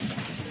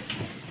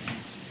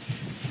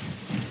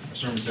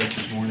sermon text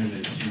this morning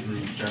is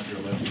Hebrews chapter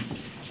 11,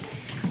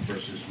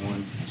 verses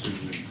 1, 2,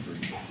 and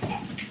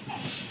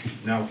 3.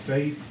 Now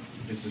faith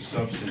is the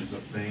substance of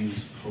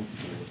things hoped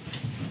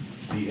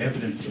for, the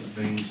evidence of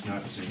things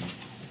not seen.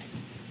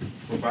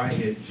 For by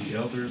it the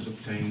elders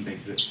obtained a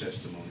good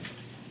testimony.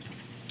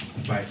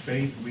 By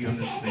faith we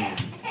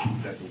understand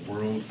that the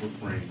worlds were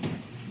framed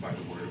by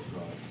the word of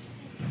God,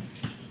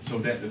 so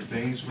that the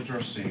things which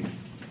are seen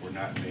were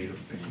not made of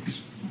things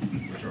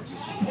which are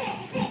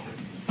visible.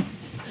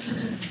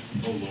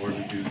 Oh Lord,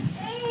 we do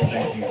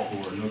thank you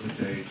for another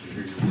day to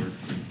hear your word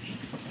preached.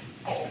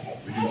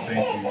 We do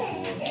thank you for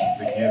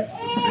the gift of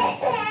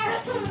faith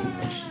that you bestowed on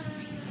us,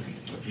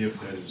 a gift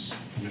that is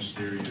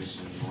mysterious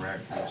and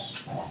miraculous.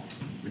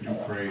 We do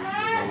pray for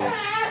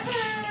those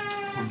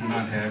who do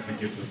not have the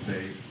gift of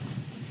faith,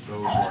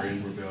 those who are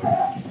in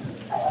rebellion,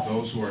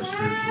 those who are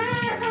spiritually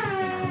asleep in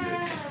our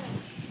midst.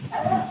 We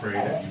do pray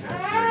that you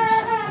have grace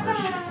and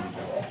mercy upon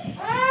them.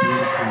 Through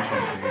the preaching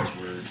of Dan's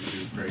word, we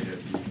do pray that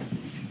you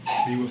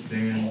be with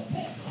Dan,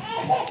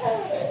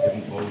 give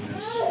him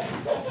boldness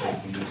and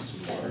faithfulness to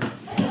the word.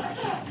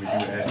 We do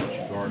ask that you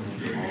guard him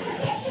from all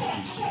else. In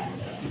Jesus' name.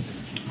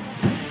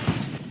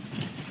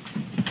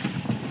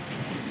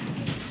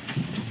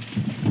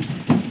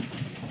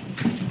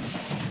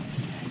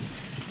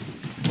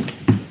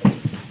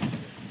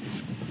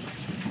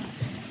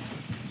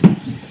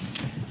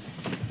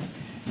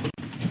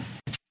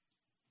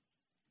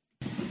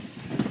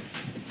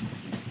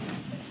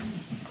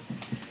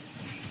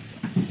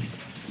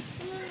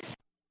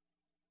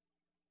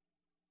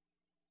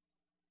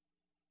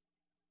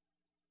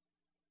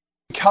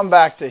 Come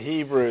back to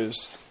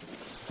Hebrews.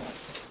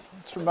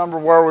 Let's remember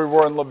where we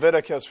were in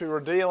Leviticus. We were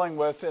dealing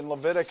with, in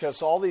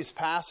Leviticus, all these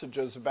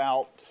passages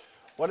about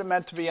what it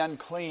meant to be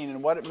unclean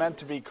and what it meant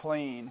to be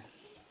clean.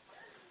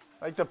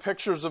 Like the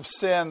pictures of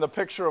sin, the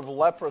picture of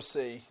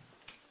leprosy.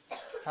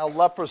 How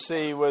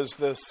leprosy was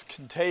this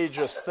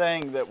contagious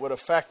thing that would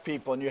affect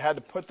people and you had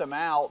to put them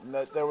out. And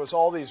that there was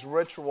all these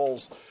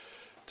rituals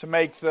to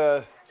make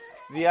the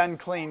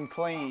unclean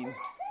clean.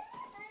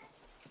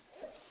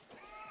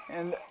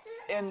 And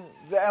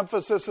the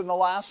emphasis in the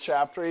last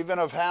chapter, even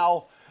of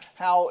how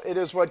it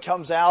is what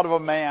comes out of a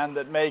man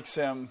that makes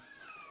him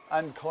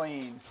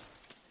unclean.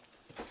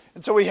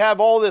 And so we have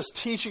all this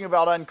teaching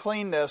about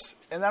uncleanness,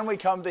 and then we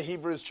come to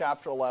Hebrews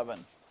chapter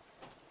 11.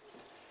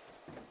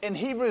 In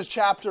Hebrews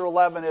chapter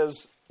 11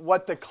 is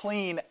what the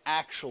clean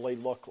actually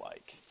look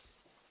like.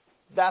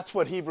 That's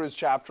what Hebrews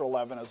chapter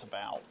 11 is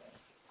about.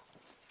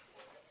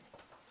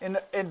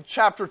 In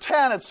chapter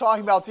 10, it's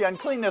talking about the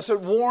uncleanness.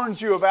 It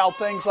warns you about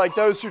things like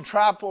those who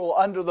trample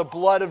under the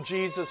blood of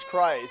Jesus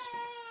Christ.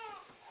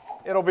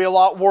 It'll be a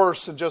lot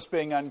worse than just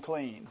being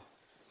unclean.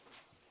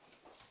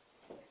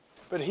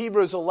 But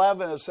Hebrews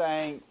 11 is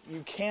saying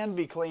you can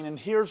be clean, and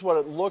here's what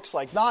it looks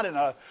like. Not in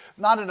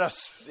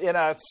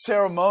a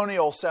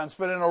ceremonial sense,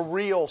 but in a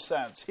real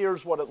sense.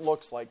 Here's what it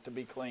looks like to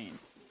be clean.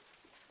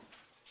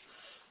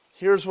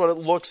 Here's what it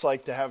looks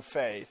like to have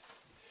faith.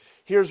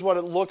 Here's what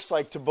it looks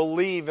like to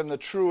believe in the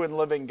true and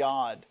living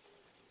God.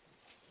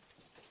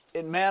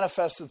 It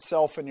manifests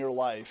itself in your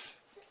life.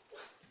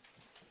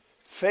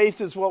 Faith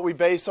is what we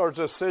base our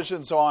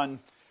decisions on.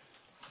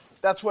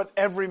 That's what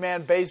every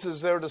man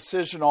bases their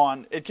decision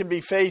on. It can be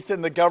faith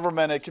in the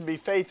government. It can be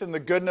faith in the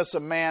goodness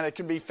of man. It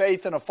can be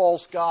faith in a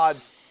false God.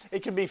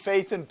 It can be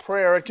faith in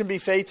prayer. It can be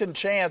faith in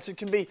chance. It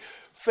can be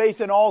faith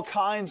in all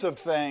kinds of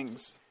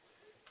things.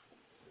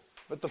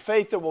 But the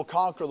faith that will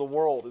conquer the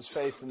world is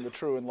faith in the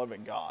true and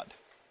living God.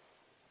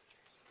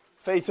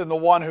 Faith in the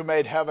one who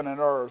made heaven and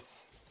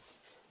earth.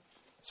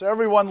 So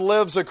everyone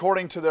lives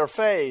according to their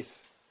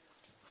faith.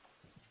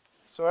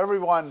 So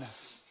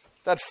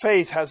that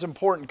faith has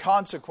important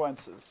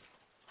consequences.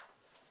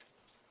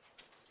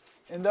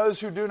 And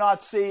those who do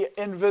not see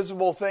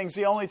invisible things,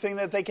 the only thing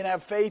that they can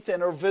have faith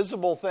in are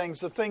visible things,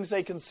 the things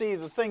they can see,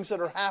 the things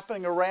that are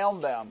happening around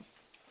them.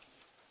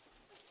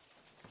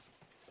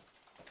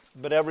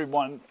 But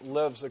everyone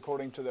lives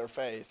according to their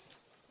faith.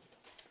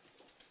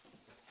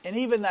 And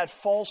even that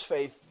false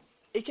faith,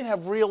 it can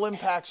have real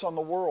impacts on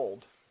the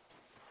world.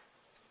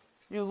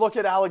 You look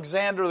at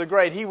Alexander the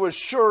Great. He was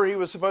sure he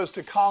was supposed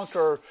to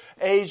conquer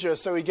Asia,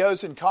 so he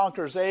goes and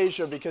conquers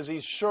Asia because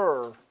he's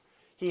sure.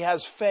 He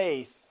has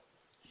faith.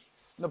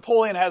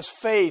 Napoleon has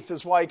faith,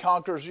 is why he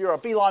conquers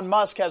Europe. Elon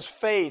Musk has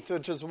faith,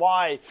 which is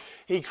why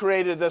he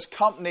created this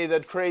company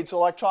that creates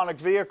electronic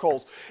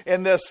vehicles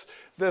and this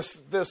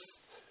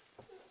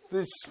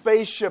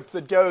spaceship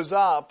that goes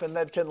up and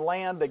that can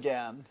land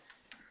again.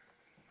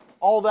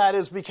 All that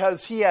is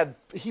because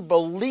he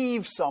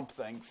believed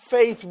something.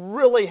 Faith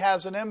really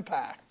has an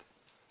impact.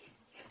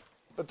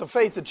 But the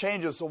faith that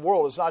changes the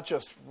world is not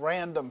just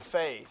random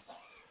faith.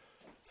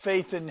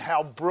 Faith in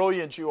how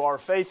brilliant you are.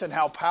 Faith in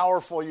how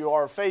powerful you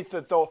are. Faith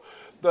that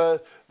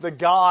the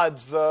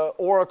gods, the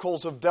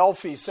oracles of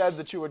Delphi said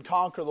that you would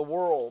conquer the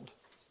world.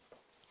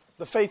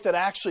 The faith that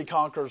actually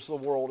conquers the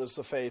world is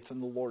the faith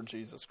in the Lord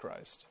Jesus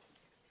Christ.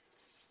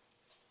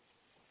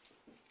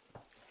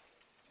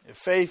 If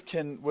faith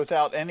can,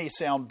 without any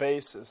sound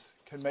basis,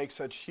 can make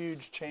such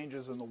huge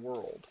changes in the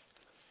world,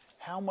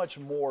 how much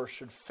more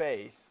should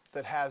faith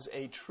that has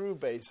a true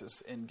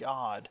basis in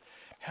God,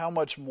 how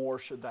much more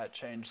should that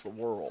change the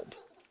world?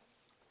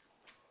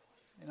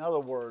 In other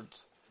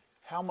words,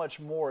 how much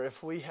more,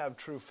 if we have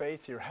true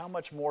faith here, how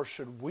much more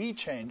should we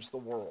change the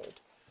world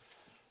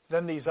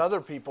than these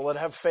other people that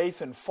have faith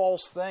in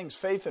false things,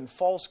 faith in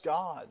false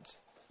gods?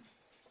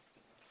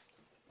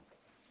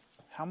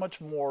 How much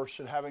more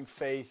should having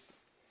faith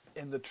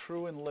in the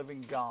true and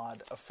living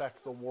God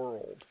affect the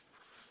world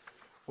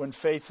when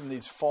faith in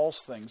these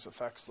false things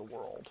affects the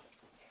world?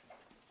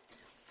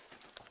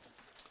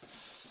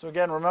 So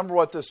again, remember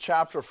what this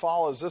chapter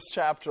follows. This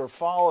chapter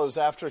follows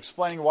after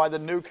explaining why the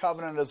new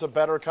covenant is a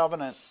better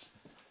covenant.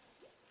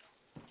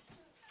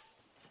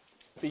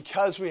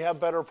 Because we have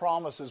better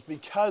promises,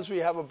 because we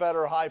have a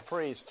better high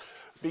priest,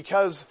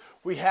 because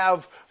we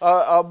have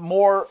a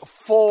more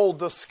full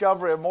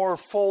discovery, a more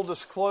full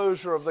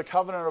disclosure of the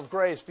covenant of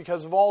grace,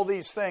 because of all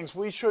these things,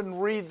 we shouldn't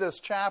read this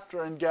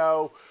chapter and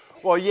go,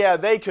 well, yeah,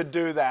 they could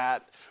do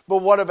that, but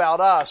what about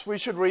us? We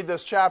should read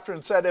this chapter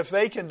and say, if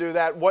they can do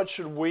that, what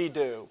should we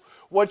do?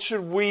 What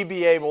should we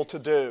be able to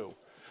do?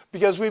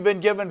 Because we've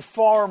been given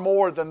far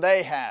more than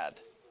they had.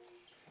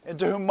 And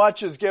to whom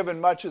much is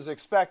given, much is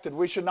expected.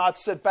 We should not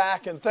sit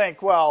back and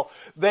think, well,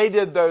 they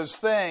did those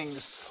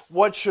things.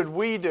 What should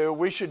we do?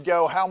 We should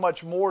go, how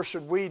much more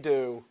should we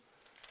do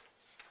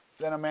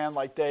than a man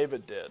like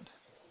David did?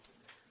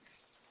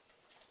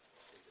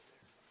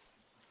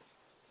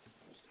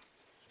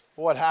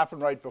 What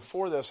happened right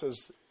before this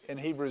is in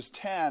Hebrews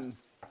 10,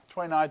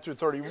 29 through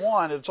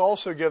 31, it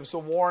also gives a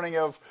warning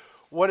of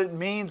what it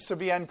means to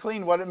be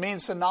unclean, what it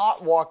means to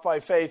not walk by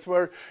faith,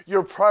 where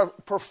you're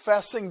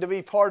professing to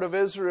be part of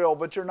Israel,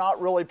 but you're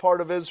not really part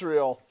of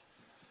Israel.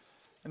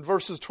 In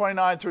verses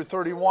 29 through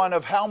 31,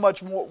 of how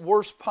much more,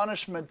 worse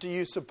punishment do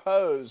you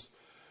suppose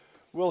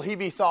will he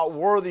be thought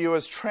worthy who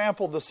has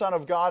trampled the Son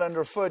of God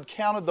underfoot,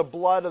 counted the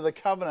blood of the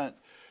covenant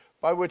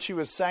by which he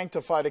was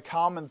sanctified a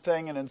common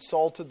thing, and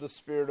insulted the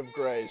Spirit of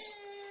grace?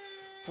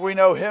 For we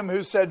know him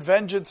who said,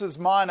 vengeance is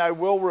mine, I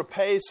will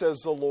repay,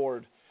 says the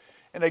Lord.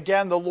 And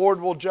again, the Lord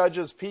will judge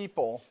his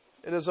people.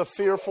 It is a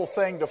fearful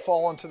thing to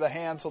fall into the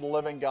hands of the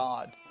living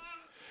God.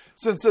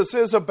 Since this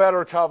is a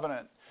better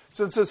covenant,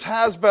 since this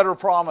has better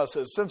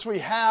promises, since we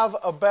have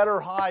a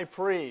better high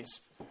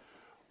priest,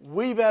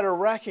 we better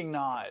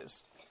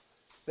recognize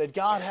that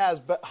God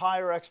has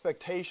higher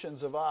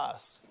expectations of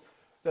us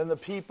than the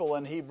people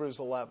in Hebrews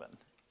 11.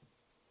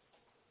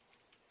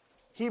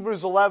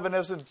 Hebrews 11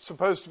 isn't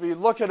supposed to be,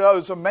 look at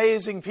those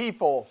amazing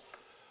people.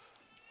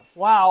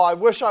 Wow, I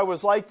wish I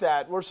was like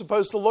that. We're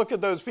supposed to look at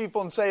those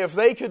people and say, if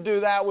they could do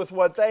that with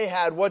what they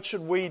had, what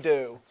should we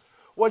do?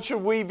 What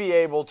should we be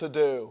able to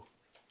do?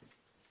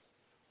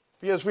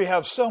 Because we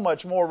have so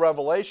much more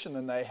revelation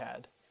than they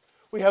had.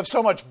 We have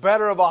so much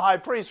better of a high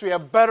priest. We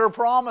have better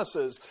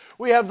promises.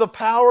 We have the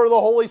power of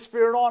the Holy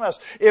Spirit on us.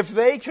 If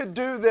they could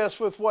do this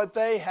with what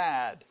they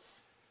had,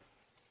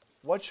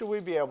 what should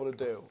we be able to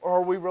do? Or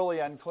are we really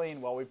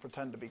unclean while we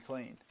pretend to be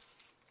clean?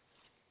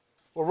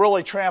 We're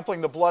really trampling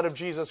the blood of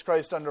Jesus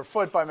Christ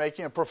underfoot by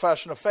making a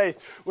profession of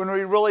faith. When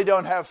we really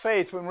don't have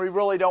faith, when we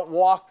really don't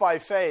walk by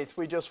faith,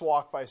 we just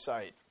walk by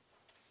sight.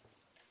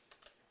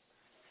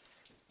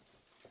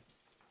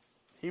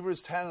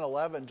 Hebrews 10 and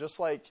 11,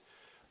 just like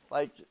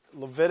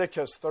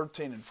Leviticus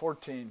 13 and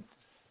 14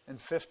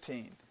 and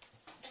 15.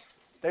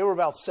 They were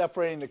about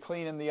separating the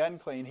clean and the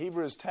unclean.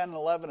 Hebrews 10 and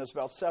 11 is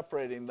about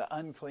separating the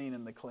unclean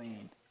and the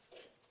clean.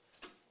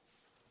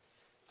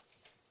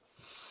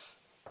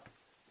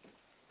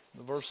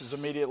 The verses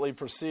immediately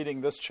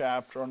preceding this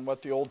chapter on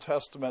what the Old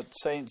Testament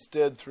saints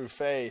did through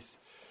faith.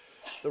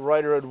 The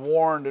writer had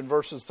warned in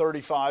verses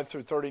 35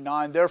 through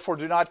 39, therefore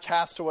do not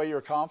cast away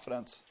your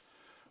confidence,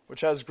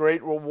 which has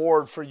great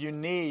reward, for you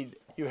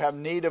have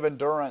need of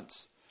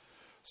endurance,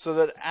 so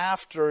that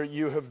after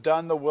you have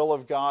done the will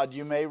of God,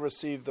 you may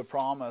receive the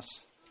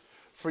promise.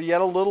 For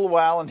yet a little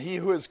while, and he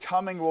who is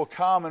coming will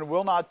come and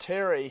will not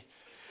tarry.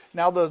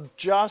 Now the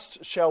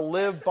just shall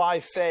live by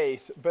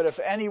faith, but if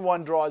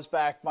anyone draws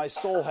back, my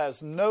soul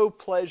has no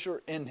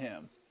pleasure in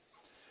him.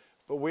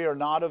 But we are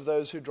not of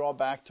those who draw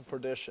back to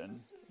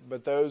perdition,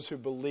 but those who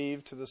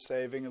believe to the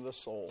saving of the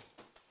soul.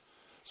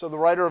 So the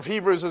writer of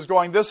Hebrews is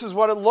going, this is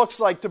what it looks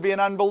like to be an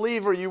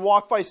unbeliever. You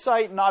walk by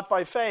sight, not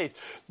by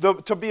faith.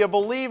 To be a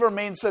believer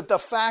means that the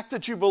fact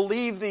that you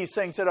believe these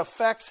things, it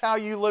affects how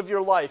you live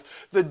your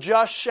life. The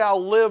just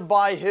shall live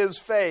by his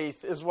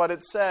faith is what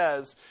it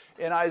says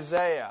in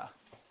Isaiah.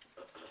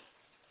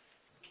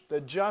 The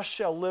just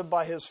shall live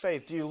by his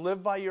faith. Do you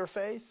live by your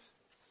faith?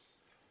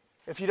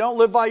 If you don't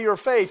live by your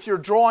faith, you're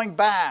drawing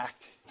back.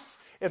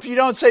 If you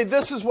don't say,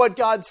 this is what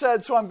God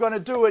said, so I'm going to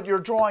do it, you're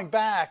drawing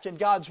back. And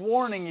God's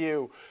warning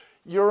you,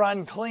 you're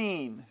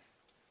unclean.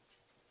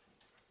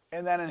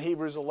 And then in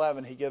Hebrews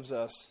 11, he gives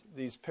us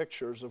these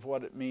pictures of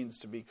what it means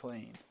to be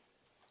clean.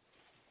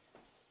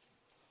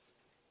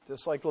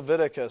 Just like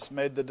Leviticus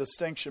made the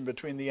distinction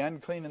between the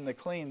unclean and the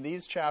clean,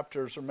 these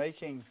chapters are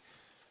making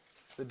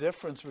The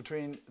difference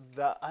between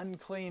the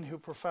unclean who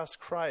profess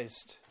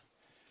Christ,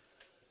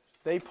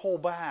 they pull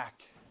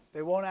back.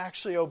 They won't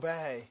actually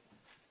obey.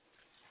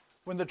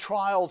 When the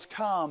trials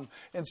come,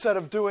 instead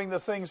of doing the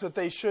things that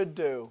they should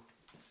do,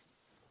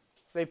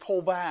 they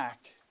pull back.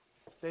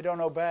 They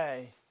don't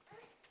obey.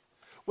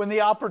 When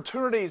the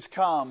opportunities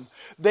come,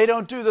 they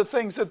don't do the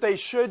things that they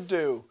should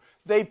do.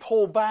 They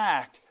pull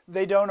back.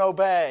 They don't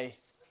obey.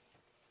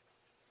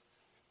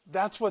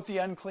 That's what the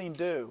unclean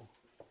do.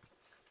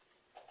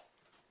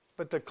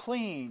 But the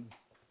clean,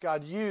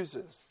 God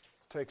uses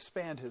to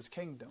expand His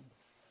kingdom.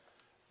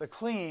 The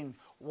clean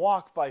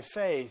walk by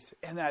faith,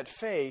 and that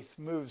faith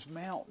moves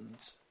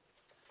mountains.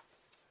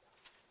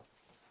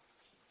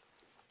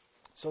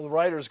 So the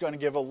writer is going to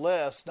give a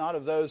list, not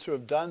of those who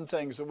have done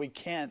things that we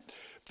can't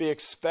be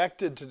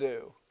expected to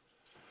do,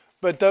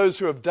 but those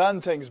who have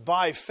done things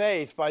by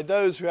faith, by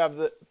those who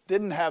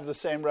didn't have the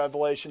same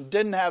revelation,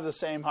 didn't have the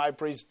same high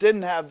priest,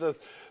 didn't have the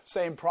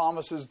same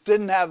promises,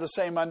 didn't have the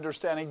same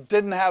understanding,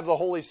 didn't have the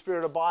Holy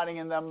Spirit abiding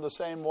in them the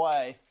same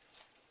way.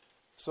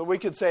 So we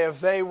could say,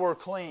 if they were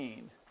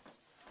clean,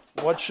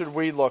 what should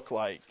we look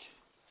like?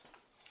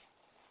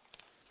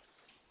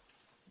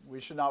 We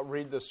should not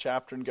read this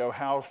chapter and go,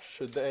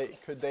 could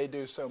they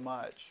do so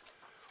much?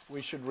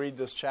 We should read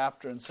this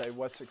chapter and say,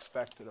 what's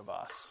expected of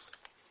us?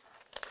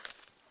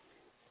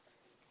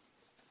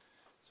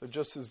 So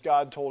just as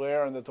God told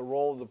Aaron that the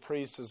role of the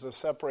priest is to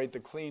separate the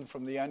clean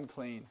from the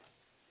unclean,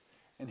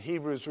 in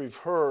Hebrews we've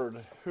heard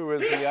who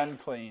is the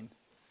unclean.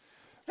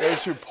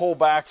 Those who pull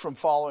back from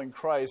following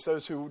Christ,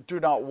 those who do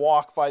not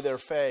walk by their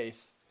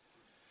faith.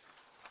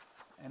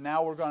 And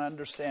now we're going to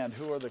understand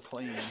who are the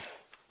clean.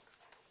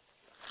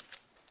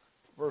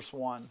 Verse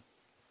 1.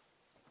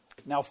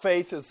 Now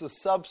faith is the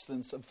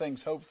substance of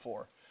things hoped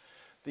for,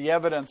 the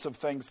evidence of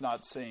things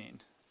not seen.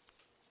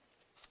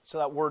 So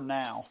that word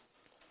now,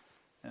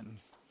 and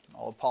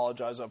I'll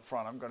apologize up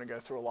front, I'm going to go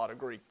through a lot of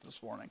Greek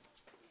this morning.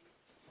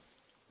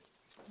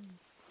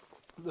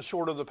 The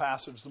shorter the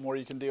passage, the more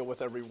you can deal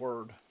with every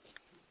word.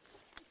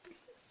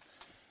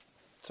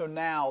 So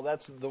now,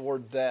 that's the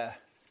word de.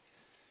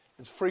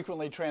 It's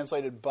frequently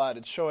translated but.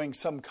 It's showing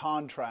some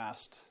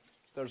contrast.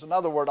 There's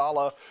another word,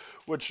 ala,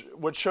 which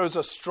shows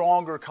a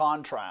stronger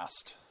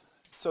contrast.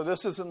 So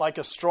this isn't like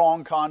a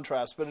strong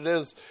contrast, but it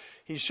is,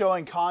 he's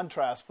showing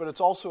contrast, but it's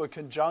also a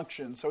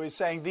conjunction. So he's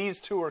saying these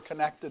two are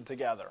connected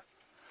together.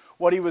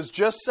 What he was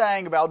just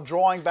saying about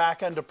drawing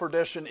back into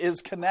perdition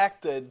is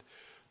connected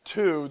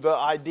to the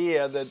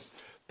idea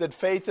that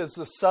faith is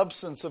the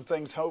substance of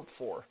things hoped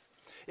for.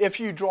 If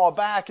you draw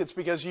back, it's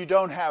because you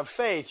don't have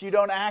faith. You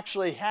don't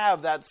actually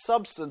have that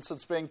substance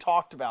that's being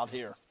talked about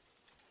here.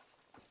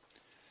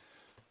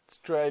 It's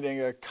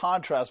creating a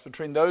contrast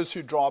between those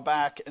who draw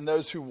back and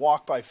those who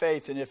walk by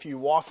faith. And if you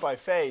walk by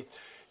faith,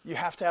 you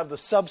have to have the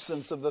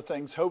substance of the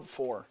things hoped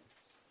for.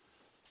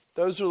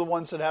 Those are the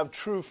ones that have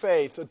true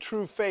faith. A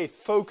true faith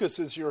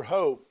focuses your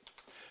hope,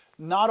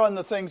 not on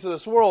the things of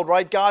this world,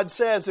 right? God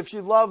says if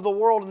you love the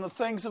world and the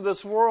things of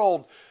this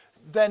world,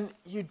 then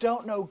you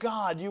don't know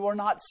God. You are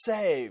not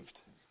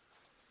saved.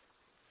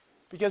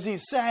 Because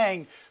he's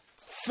saying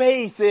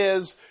faith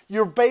is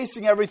you're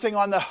basing everything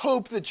on the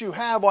hope that you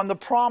have, on the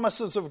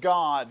promises of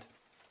God.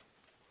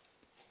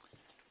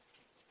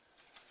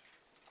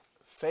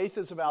 Faith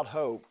is about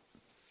hope.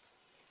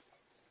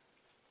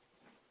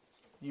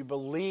 You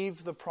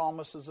believe the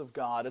promises of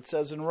God. It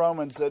says in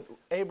Romans that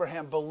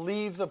Abraham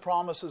believed the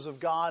promises of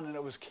God and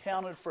it was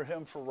counted for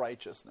him for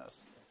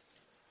righteousness.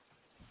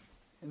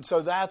 And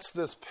so that's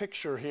this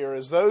picture here,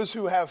 is those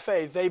who have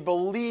faith, they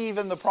believe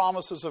in the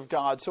promises of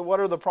God. So what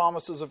are the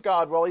promises of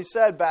God? Well, he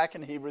said back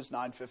in Hebrews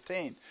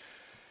 9:15,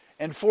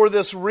 and for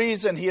this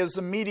reason he is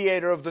the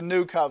mediator of the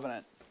new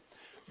covenant,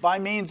 by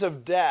means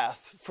of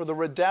death, for the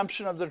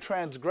redemption of the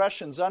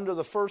transgressions under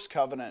the first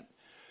covenant,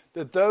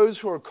 that those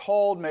who are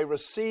called may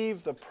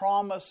receive the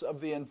promise of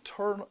the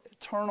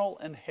eternal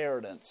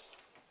inheritance.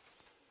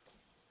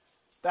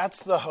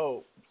 That's the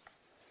hope.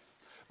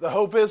 The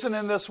hope isn't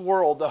in this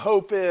world. The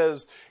hope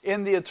is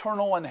in the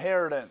eternal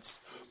inheritance.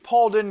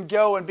 Paul didn't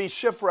go and be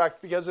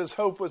shipwrecked because his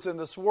hope was in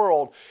this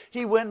world.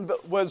 He went and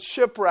was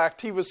shipwrecked.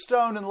 He was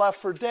stoned and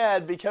left for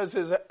dead because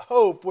his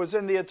hope was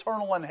in the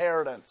eternal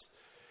inheritance.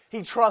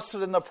 He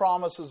trusted in the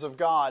promises of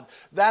God.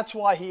 That's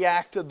why he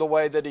acted the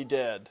way that he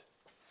did.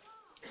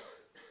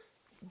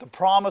 The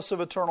promise of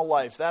eternal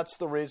life. That's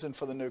the reason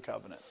for the new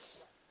covenant.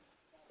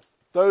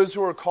 Those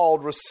who are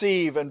called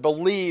receive and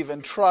believe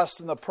and trust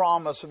in the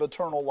promise of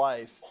eternal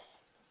life.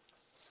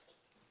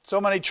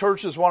 So many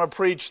churches want to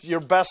preach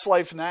your best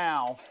life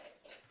now.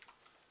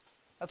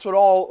 That's what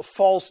all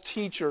false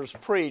teachers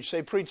preach.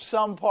 They preach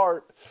some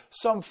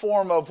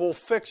form of we'll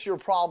fix your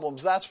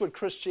problems. That's what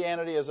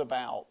Christianity is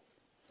about.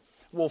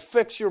 We'll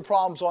fix your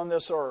problems on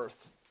this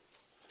earth.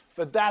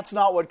 But that's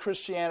not what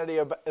Christianity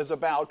is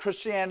about.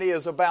 Christianity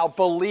is about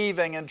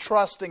believing and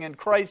trusting, and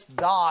Christ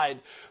died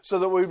so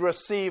that we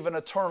receive an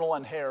eternal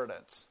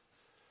inheritance.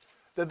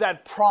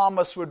 That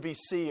promise would be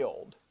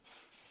sealed.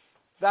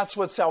 That's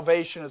what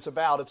salvation is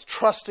about. It's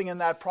trusting in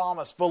that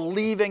promise,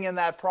 believing in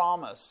that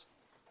promise.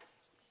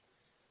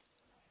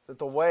 that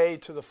the way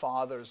to the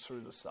Father is through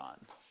the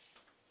Son.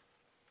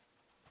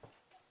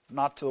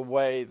 Not to the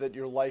way that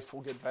your life will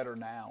get better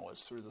now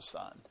is through the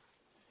Son.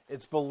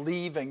 It's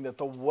believing that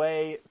the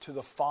way to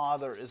the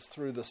Father is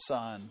through the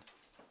Son.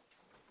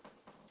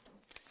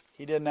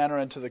 He didn't enter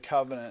into the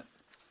covenant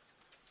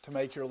to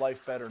make your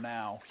life better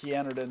now. He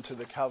entered into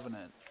the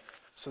covenant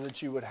so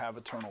that you would have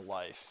eternal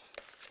life.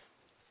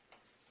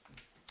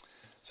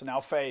 So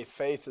now faith.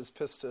 Faith is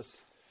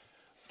pistis,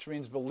 which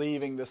means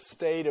believing, the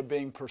state of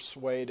being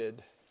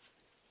persuaded.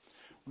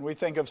 When we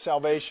think of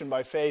salvation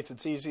by faith,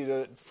 it's easy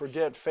to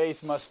forget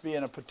faith must be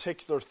in a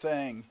particular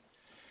thing.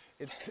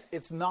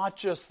 It's not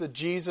just that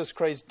Jesus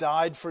Christ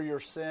died for your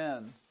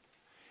sin.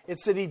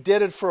 It's that He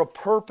did it for a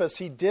purpose.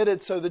 He did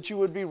it so that you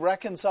would be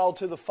reconciled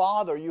to the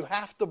Father. You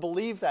have to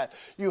believe that.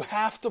 You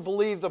have to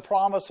believe the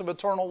promise of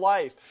eternal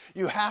life.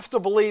 You have to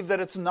believe that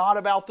it's not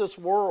about this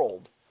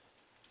world.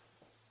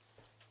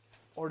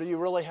 Or do you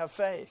really have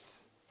faith?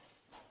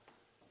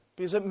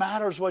 Because it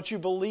matters what you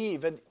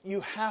believe. And you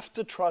have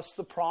to trust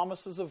the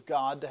promises of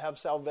God to have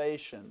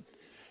salvation.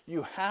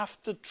 You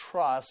have to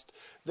trust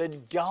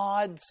that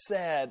God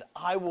said,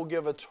 I will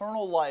give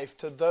eternal life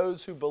to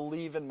those who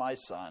believe in my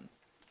Son.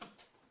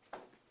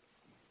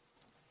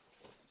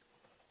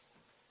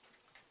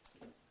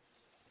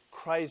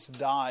 Christ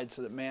died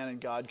so that man and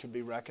God could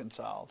be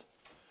reconciled,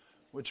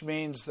 which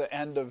means the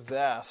end of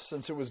death,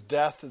 since it was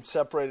death that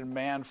separated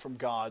man from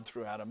God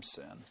through Adam's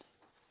sin.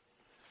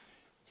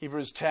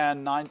 Hebrews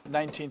 10,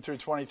 19 through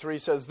 23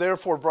 says,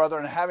 Therefore,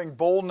 brethren, having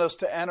boldness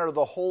to enter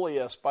the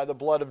holiest by the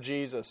blood of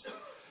Jesus,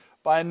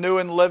 by a new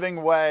and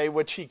living way,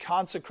 which He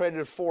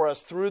consecrated for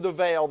us through the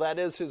veil, that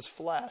is His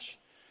flesh,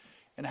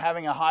 and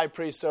having a high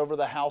priest over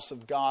the house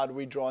of God,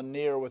 we draw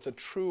near with a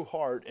true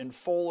heart in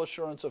full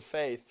assurance of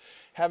faith,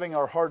 having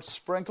our hearts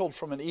sprinkled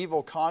from an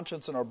evil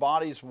conscience and our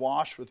bodies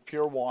washed with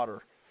pure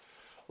water.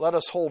 Let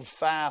us hold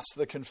fast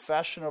the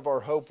confession of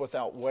our hope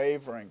without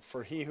wavering,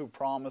 for He who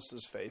promised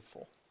is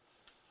faithful.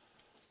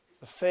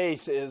 The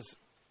faith is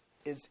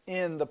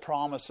in the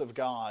promise of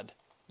God,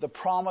 the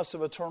promise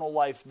of eternal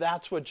life.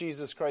 That's what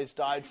Jesus Christ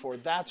died for.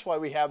 That's why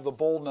we have the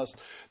boldness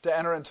to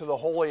enter into the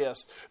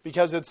holiest,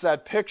 because it's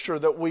that picture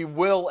that we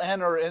will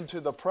enter into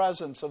the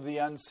presence of the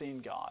unseen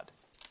God.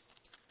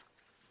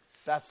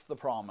 That's the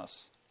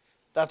promise.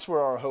 That's where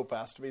our hope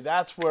has to be.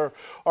 That's where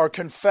our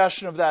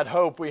confession of that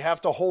hope, we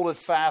have to hold it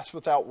fast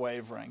without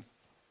wavering.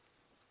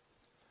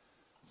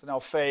 So now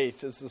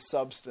faith is the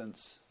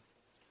substance.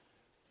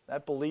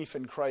 That belief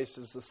in Christ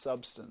is the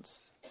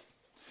substance.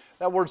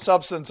 That word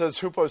substance is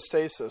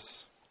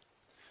hypostasis.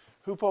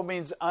 Hupo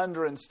means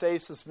under and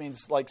stasis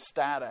means like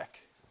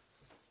static.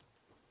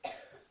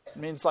 It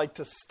means like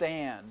to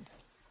stand.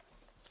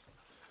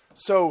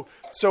 So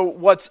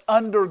what's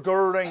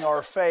undergirding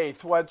our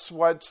faith, what's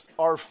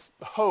our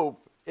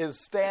hope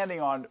is standing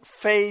on,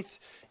 faith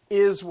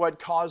is what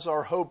causes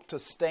our hope to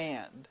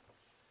stand.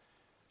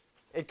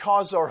 It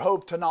causes our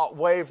hope to not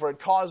waver. It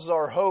causes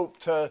our hope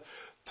to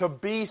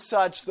be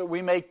such that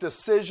we make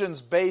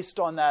decisions based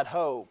on that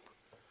hope.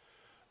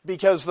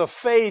 Because the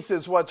faith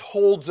is what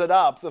holds it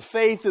up. The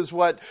faith is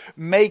what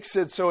makes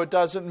it so it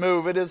doesn't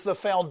move. It is the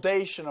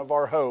foundation of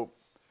our hope.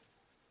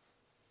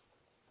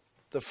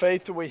 The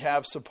faith that we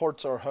have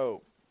supports our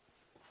hope.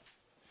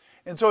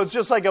 And so it's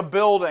just like a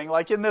building.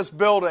 Like in this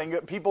building,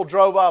 people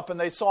drove up and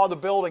they saw the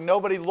building.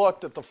 Nobody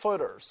looked at the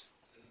footers.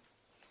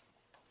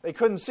 They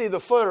couldn't see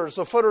the footers.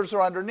 The footers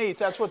are underneath.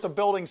 That's what the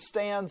building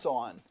stands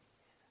on.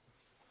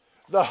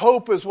 The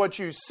hope is what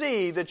you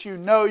see, that you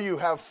know you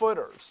have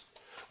footers.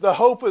 The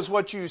hope is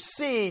what you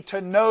see to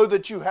know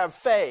that you have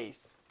faith.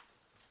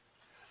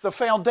 The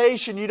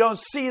foundation, you don't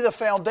see the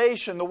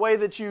foundation. The way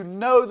that you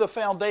know the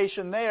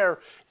foundation there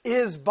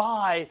is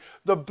by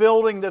the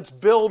building that's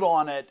built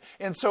on it.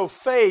 And so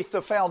faith,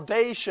 the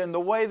foundation,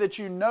 the way that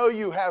you know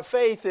you have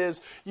faith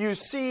is you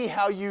see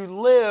how you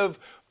live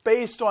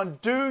based on,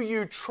 do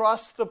you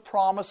trust the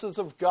promises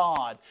of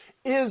God?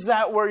 Is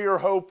that where your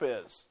hope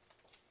is?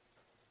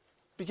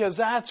 Because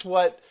that's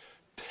what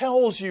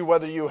tells you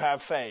whether you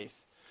have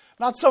faith.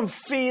 Not some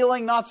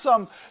feeling, not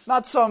some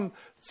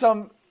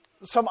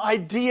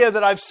idea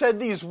that I've said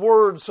these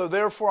words, so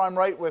therefore I'm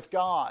right with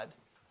God.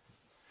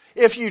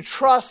 If you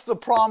trust the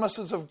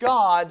promises of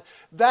God,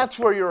 that's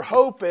where your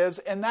hope is,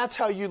 and that's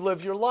how you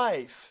live your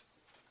life.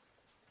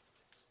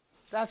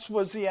 That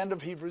was the end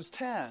of Hebrews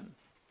 10.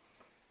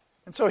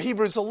 And so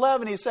Hebrews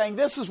 11, he's saying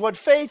this is what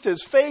faith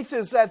is. Faith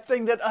is that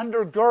thing that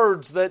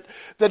undergirds,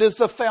 that is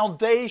the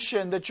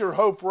foundation that your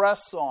hope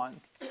rests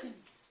on.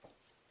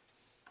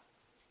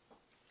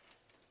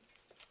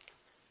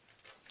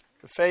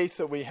 The faith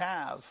that we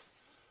have,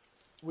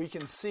 we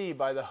can see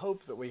by the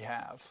hope that we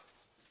have.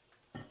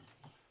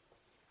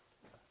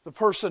 The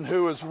person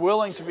who is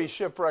willing to be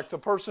shipwrecked, the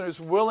person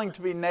who's willing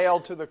to be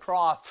nailed to the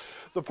cross,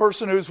 the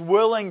person who's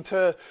willing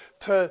to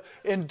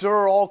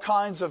endure all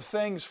kinds of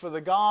things for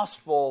the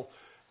gospel,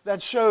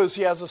 that shows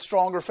he has a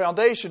stronger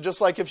foundation.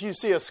 Just like if you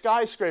see a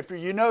skyscraper,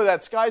 you know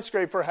that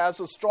skyscraper has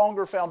a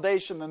stronger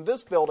foundation than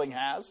this building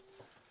has.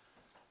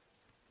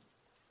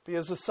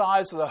 Because the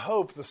size of the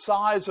hope, the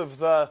size of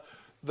the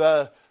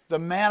the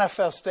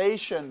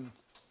manifestation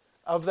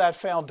of that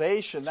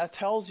foundation, that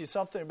tells you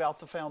something about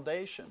the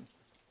foundation.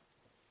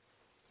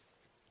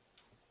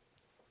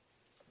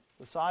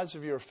 The size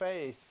of your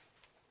faith,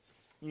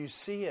 you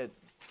see it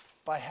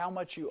by how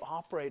much you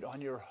operate on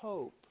your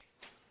hope.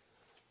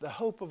 The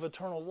hope of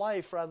eternal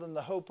life rather than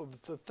the hope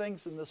of the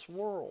things in this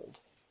world.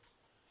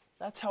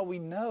 That's how we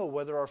know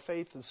whether our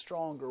faith is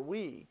strong or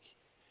weak.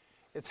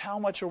 It's how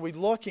much are we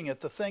looking at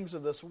the things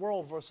of this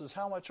world versus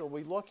how much are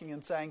we looking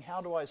and saying,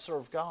 how do I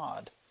serve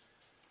God?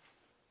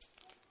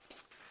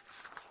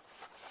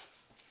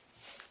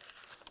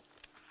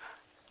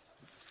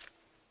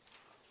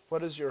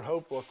 What does your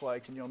hope look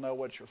like? And you'll know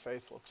what your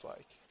faith looks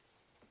like.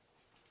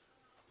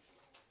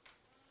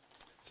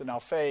 So now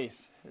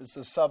faith is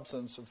the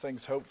substance of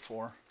things hoped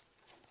for.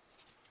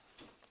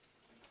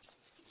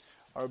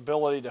 Our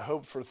ability to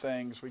hope for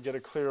things, we get a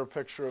clearer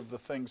picture of the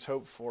things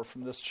hoped for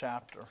from this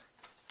chapter.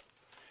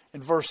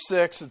 In verse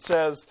 6 it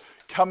says,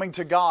 coming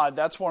to God.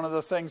 That's one of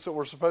the things that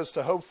we're supposed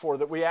to hope for,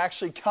 that we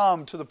actually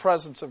come to the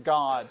presence of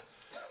God.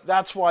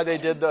 That's why they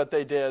did what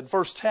they did.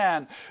 Verse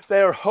 10,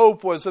 their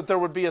hope was that there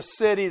would be a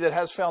city that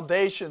has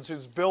foundations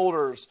whose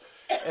builder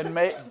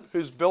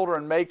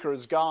and maker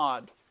is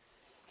God.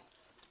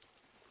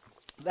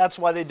 That's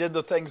why they did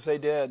the things they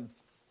did.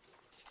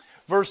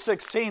 Verse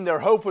 16, their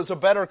hope was a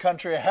better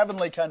country, a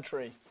heavenly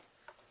country.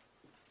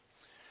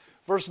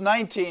 Verse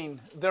 19,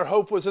 their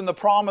hope was in the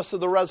promise of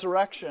the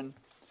resurrection.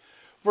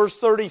 Verse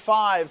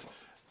 35,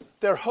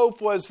 their hope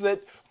was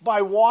that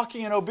by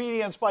walking in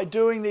obedience, by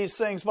doing these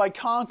things, by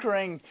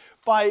conquering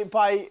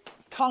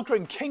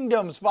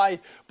kingdoms, by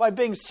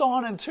being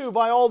sawn in two,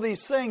 by all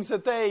these things,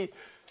 that they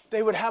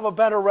would have a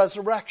better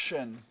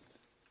resurrection.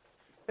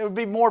 They would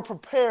be more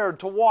prepared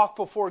to walk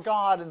before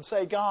God and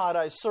say, God,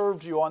 I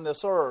served you on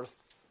this earth.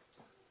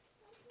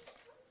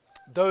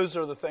 Those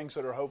are the things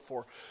that are hoped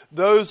for.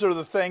 Those are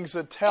the things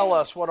that tell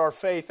us what our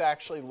faith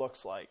actually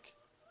looks like.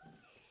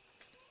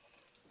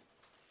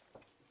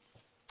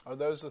 Are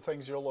those the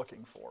things you're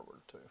looking forward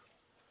to?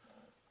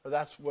 Or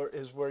that's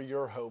where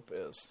your hope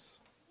is?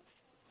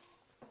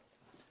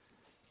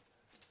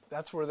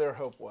 That's where their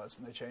hope was,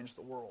 and they changed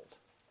the world.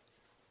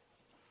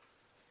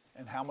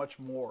 And how much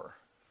more?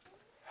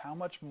 How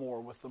much more,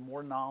 with the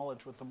more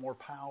knowledge, with the more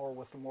power,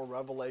 with the more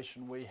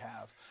revelation we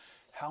have,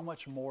 how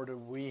much more do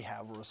we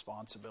have a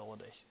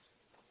responsibility?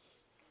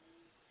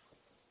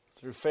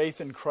 Through faith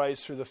in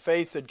Christ, through the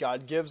faith that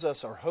God gives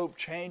us, our hope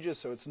changes,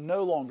 so it's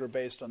no longer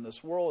based on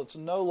this world. It's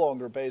no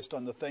longer based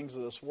on the things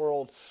of this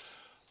world.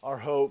 Our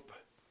hope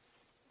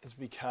is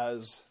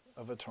because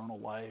of eternal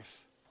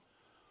life.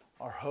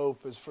 Our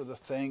hope is for the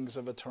things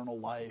of eternal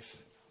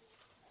life.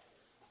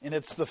 And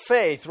it's the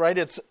faith, right?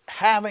 It's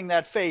having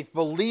that faith,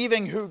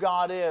 believing who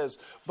God is,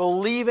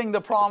 believing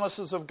the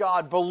promises of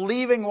God,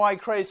 believing why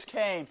Christ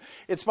came.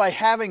 It's by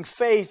having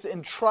faith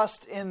and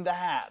trust in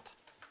that.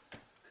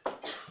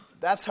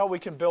 That's how we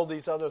can build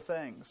these other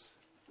things.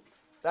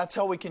 That's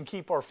how we can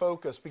keep our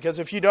focus. Because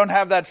if you don't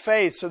have that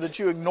faith so that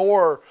you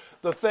ignore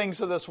the things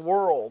of this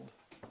world,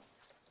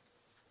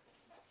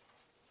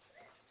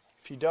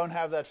 if you don't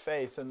have that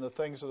faith, then the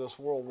things of this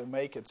world will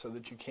make it so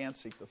that you can't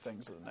seek the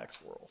things of the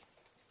next world.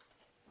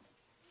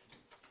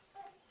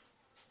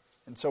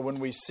 And so when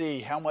we see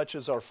how much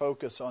is our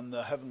focus on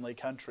the heavenly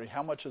country,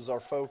 how much is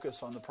our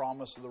focus on the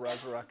promise of the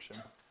resurrection.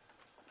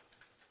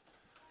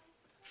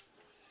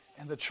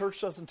 And the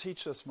church doesn't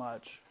teach this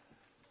much.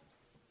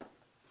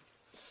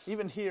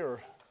 Even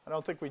here, I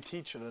don't think we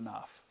teach it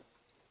enough.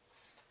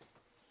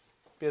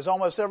 Because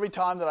almost every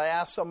time that I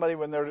ask somebody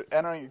when they're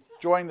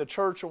joining the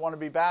church or want to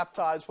be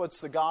baptized, what's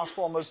the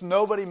gospel? Almost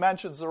nobody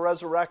mentions the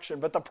resurrection,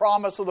 but the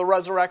promise of the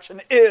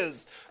resurrection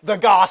is the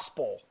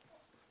gospel.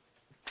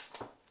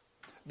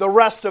 The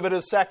rest of it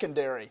is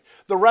secondary.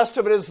 The rest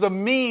of it is the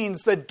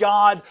means that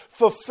God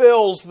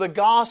fulfills the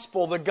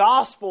gospel. The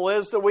gospel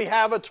is that we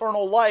have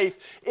eternal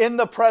life in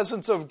the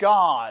presence of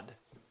God.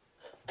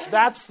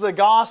 That's the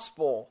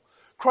gospel.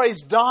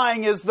 Christ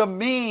dying is the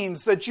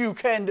means that you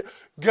can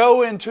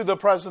go into the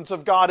presence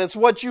of God. It's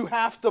what you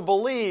have to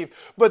believe.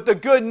 But the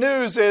good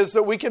news is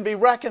that we can be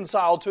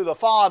reconciled to the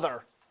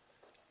Father.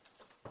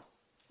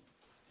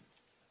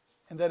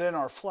 And that in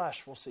our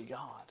flesh we'll see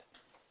God.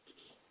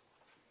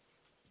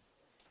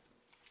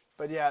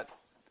 But yet,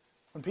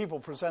 when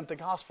people present the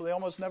gospel, they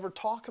almost never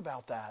talk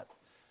about that.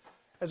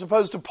 As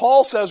opposed to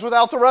Paul says,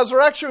 without the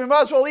resurrection, we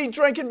might as well eat,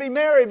 drink, and be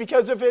merry,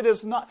 because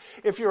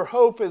if your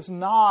hope is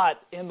not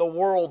in the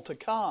world to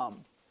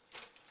come,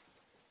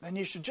 then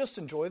you should just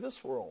enjoy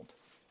this world.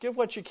 Get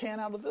what you can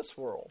out of this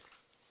world.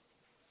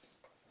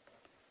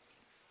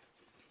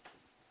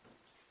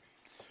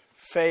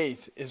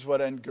 Faith is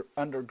what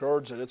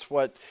undergirds it.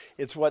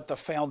 It's what the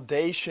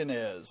foundation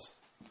is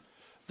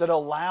that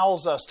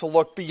allows us to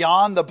look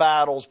beyond the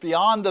battles,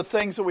 beyond the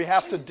things that we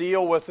have to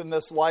deal with in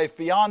this life,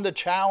 beyond the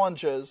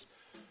challenges,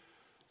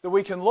 that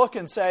we can look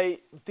and say,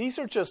 this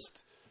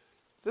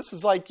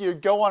is like you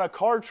go on a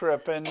car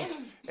trip and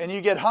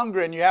you get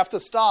hungry and you have to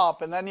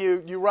stop, and then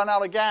you run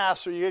out of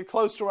gas, or you get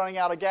close to running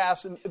out of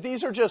gas. And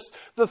these are just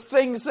the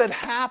things that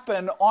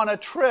happen on a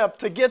trip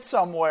to get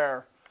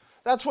somewhere.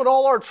 That's what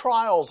all our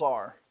trials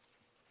are.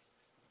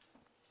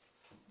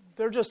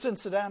 They're just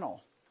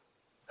incidental.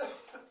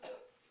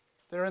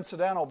 They're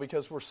incidental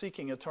because we're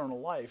seeking eternal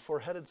life. We're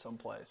headed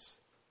someplace.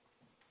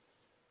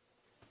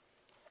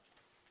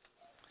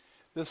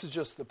 This is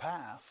just the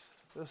path.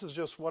 This is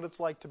just what it's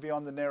like to be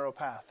on the narrow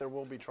path. There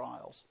will be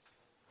trials.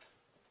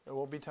 There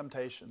will be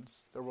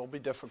temptations. There will be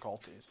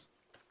difficulties.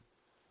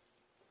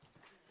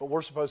 But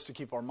we're supposed to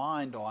keep our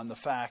mind on the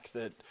fact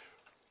that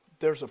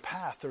there's a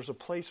path, there's a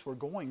place we're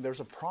going, there's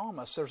a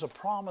promise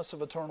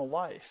of eternal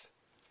life.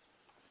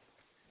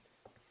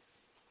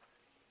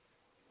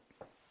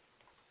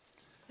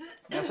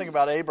 Now think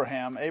about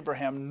Abraham.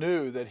 Abraham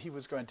knew that he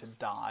was going to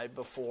die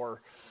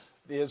before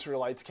the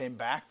Israelites came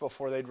back,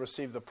 before they'd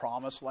received the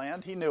promised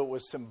land. He knew it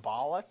was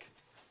symbolic.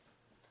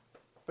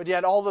 But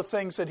yet all the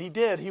things that he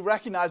did, he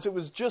recognized it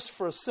was just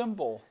for a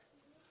symbol.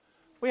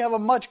 We have a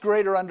much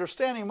greater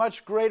understanding,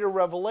 much greater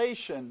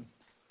revelation.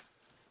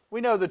 We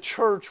know the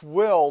church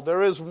will.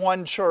 There is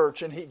one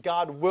church, and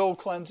God will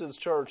cleanse his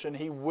church, and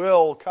he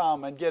will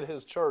come and get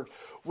his church.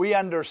 We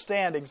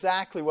understand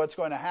exactly what's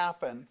going to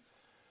happen.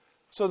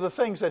 So the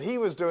things that he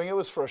was doing, it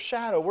was for a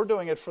shadow. We're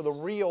doing it for the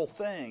real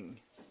thing.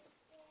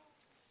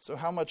 So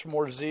how much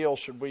more zeal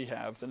should we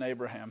have than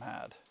Abraham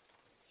had?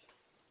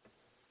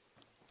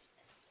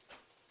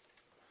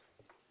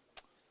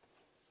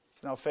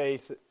 So now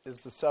faith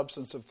is the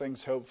substance of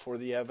things hoped for,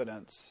 the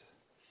evidence.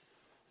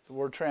 The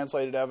word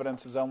translated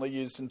evidence is only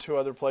used in two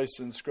other places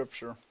in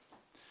Scripture.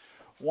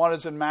 One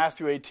is in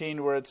Matthew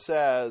 18 where it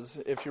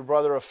says, if your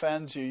brother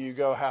offends you,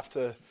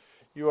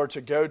 you are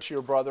to go to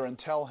your brother and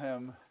tell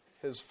him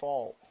his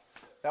fault.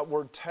 That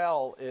word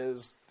tell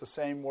is the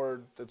same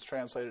word that's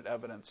translated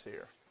evidence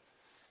here.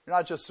 You're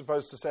not just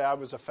supposed to say, I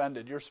was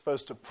offended. You're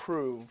supposed to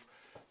prove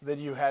that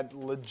you had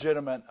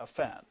legitimate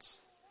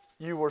offense.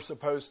 You were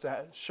supposed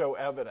to show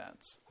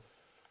evidence.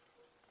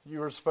 You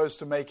were supposed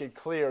to make it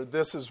clear,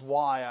 this is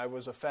why I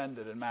was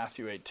offended in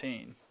Matthew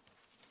 18.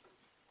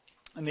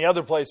 And the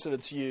other place that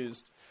it's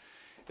used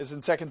is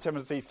in 2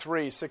 Timothy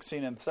 3,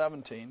 16 and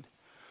 17.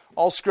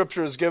 All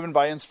Scripture is given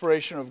by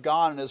inspiration of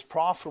God and is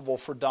profitable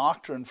for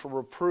doctrine, for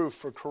reproof,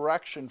 for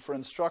correction, for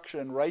instruction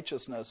in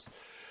righteousness,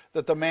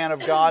 that the man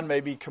of God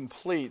may be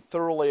complete,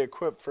 thoroughly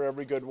equipped for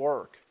every good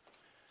work.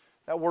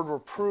 That word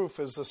reproof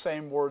is the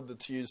same word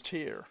that's used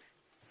here.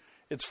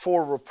 It's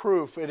for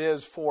reproof. It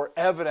is for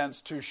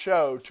evidence to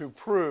show, to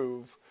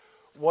prove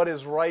what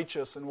is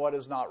righteous and what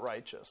is not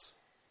righteous.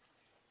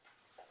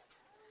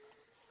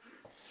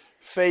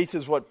 Faith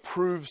is what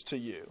proves to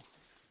you.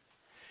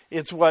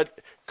 It's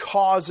what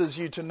causes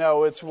you to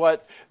know. It's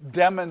what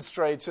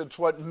demonstrates. It's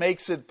what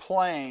makes it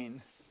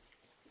plain.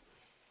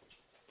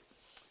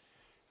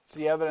 It's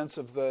the evidence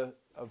of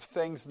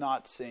things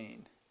not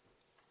seen.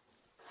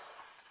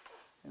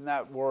 And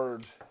that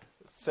word,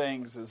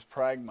 things, is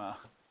pragma.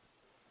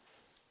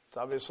 It's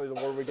obviously the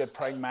word we get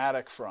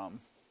pragmatic from.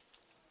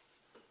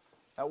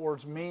 That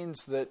word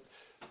means that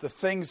the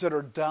things that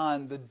are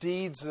done, the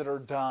deeds that are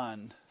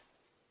done.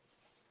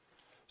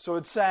 So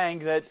it's saying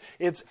that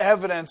it's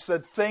evidence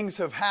that things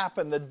have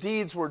happened, the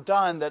deeds were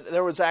done, that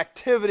there was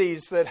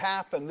activities that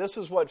happened. This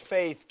is what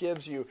faith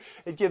gives you.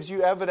 It gives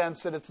you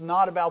evidence that it's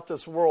not about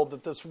this world,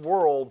 that this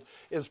world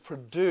is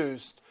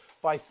produced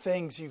by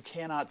things you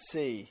cannot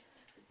see.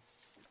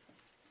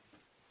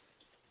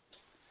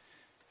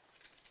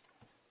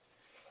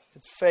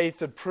 It's faith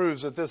that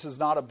proves that this is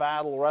not a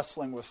battle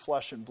wrestling with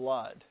flesh and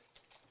blood.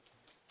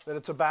 That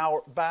it's a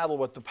battle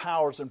with the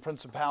powers and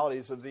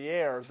principalities of the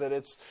air.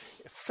 That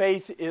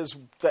faith is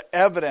the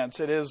evidence.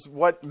 It is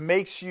what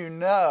makes you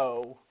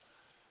know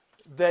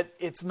that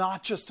it's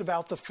not just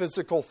about the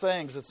physical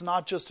things. It's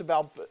not just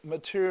about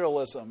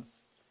materialism.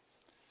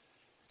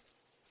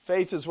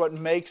 Faith is what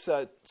makes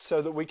it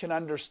so that we can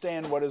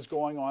understand what is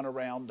going on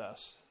around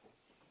us.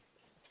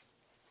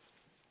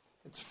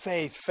 It's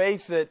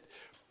faith that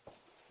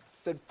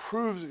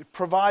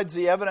provides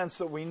the evidence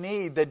that we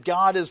need that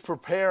God is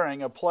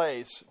preparing a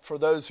place for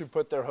those who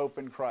put their hope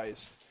in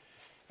Christ,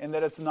 and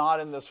that it's not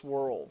in this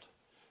world.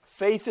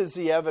 Faith is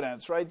the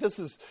evidence, right? This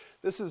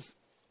is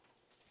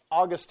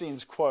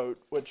Augustine's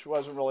quote, which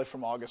wasn't really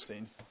from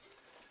Augustine.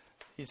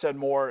 He said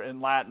more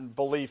in Latin,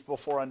 belief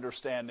before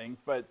understanding.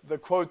 But the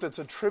quote that's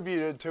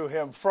attributed to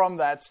him from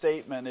that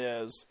statement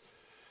is,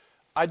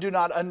 I do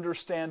not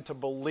understand to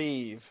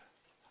believe,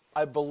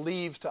 I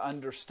believe to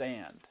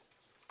understand.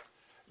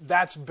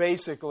 That's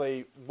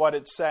basically what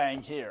it's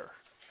saying here.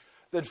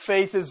 That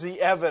faith is the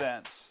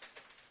evidence.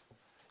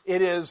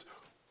 It is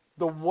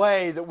the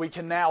way that we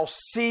can now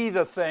see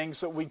the things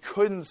that we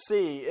couldn't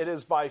see. It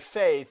is by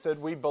faith that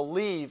we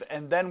believe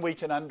and then we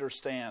can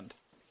understand.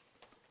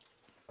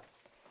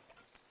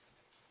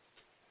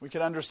 We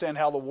can understand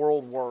how the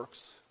world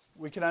works.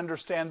 We can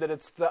understand that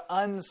it's the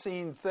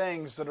unseen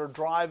things that are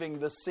driving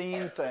the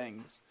seen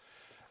things.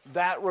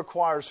 That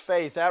requires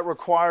faith. That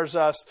requires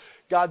us,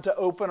 God, to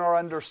open our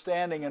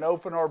understanding and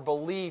open our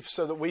belief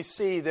so that we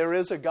see there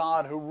is a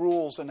God who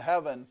rules in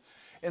heaven.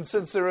 And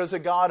since there is a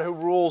God who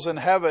rules in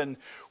heaven,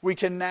 we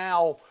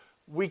now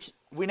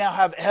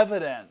have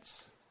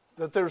evidence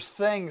that there's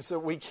things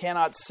that we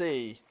cannot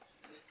see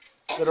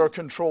that are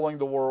controlling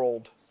the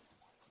world.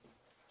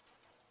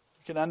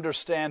 We can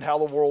understand how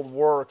the world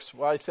works,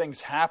 why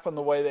things happen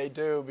the way they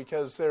do,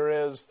 because there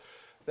is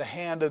the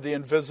hand of the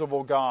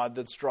invisible God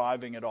that's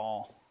driving it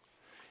all.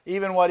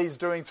 Even what he's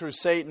doing through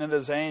Satan and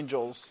his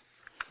angels.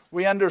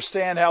 We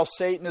understand how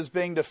Satan is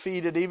being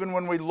defeated. Even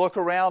when we look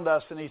around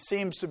us and he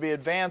seems to be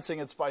advancing,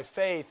 it's by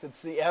faith.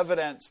 It's the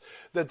evidence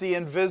that the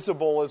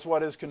invisible is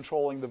what is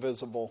controlling the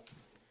visible.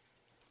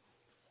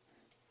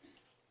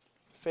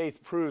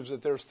 Faith proves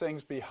that there's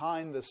things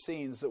behind the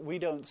scenes that we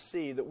don't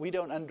see, that we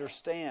don't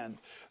understand,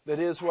 that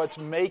is what's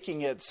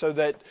making it so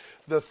that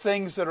the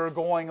things that are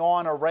going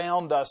on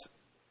around us,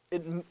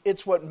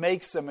 it's what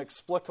makes them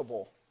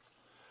explicable.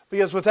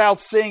 Because without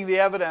seeing the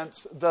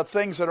evidence, the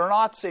things that are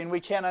not seen,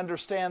 we can't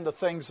understand the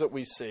things that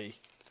we see.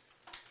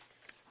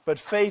 But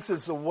faith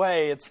is the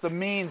way, it's the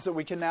means that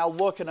we can now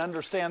look and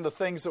understand the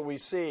things that we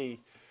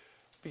see.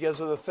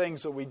 Because of the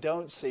things that we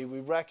don't see, we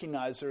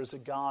recognize there is a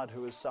God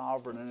who is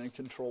sovereign and in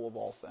control of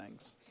all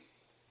things.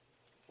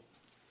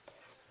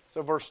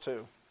 So verse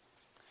 2.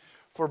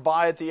 For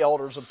by it the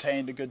elders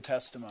obtained a good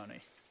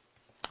testimony.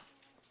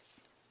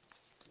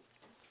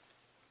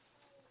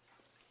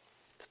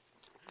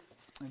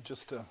 And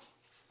just to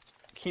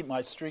keep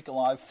my streak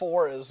alive,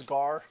 for is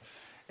gar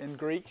in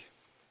Greek,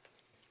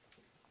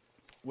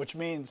 which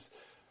means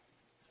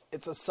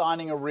it's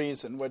assigning a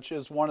reason, which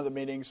is one of the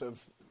meanings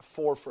of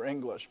for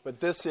English. But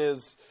this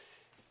is,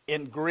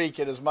 in Greek,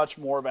 it is much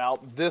more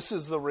about this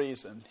is the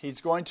reason. He's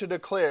going to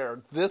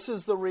declare, this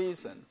is the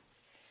reason.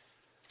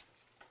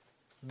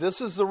 This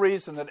is the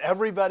reason that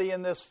everybody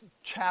in this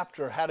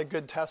chapter had a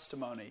good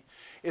testimony.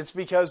 It's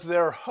because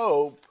their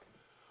hope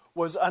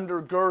was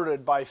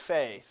undergirded by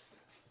faith.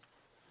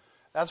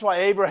 That's why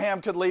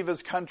Abraham could leave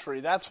his country.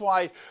 That's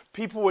why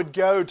people would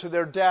go to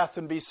their death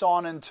and be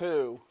sawn in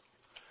two.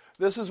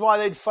 This is why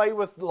they'd fight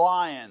with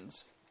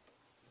lions.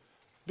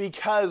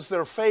 Because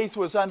their faith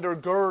was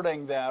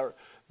undergirding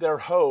their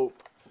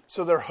hope.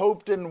 So their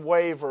hope didn't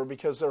waver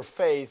because their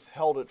faith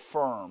held it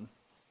firm.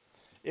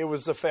 It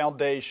was the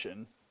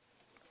foundation.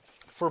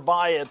 For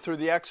by it, through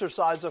the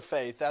exercise of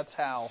faith, that's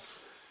how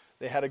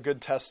they had a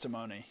good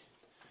testimony.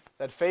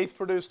 That faith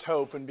produced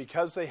hope, and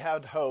because they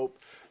had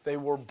hope, they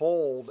were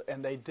bold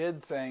and they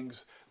did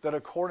things that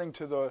according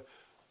to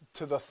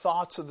the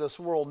thoughts of this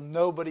world,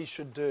 nobody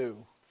should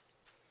do.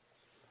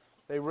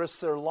 They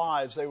risked their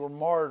lives. They were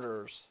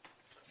martyrs.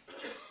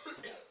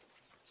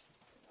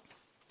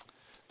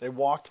 They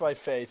walked by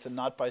faith and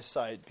not by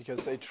sight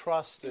because they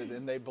trusted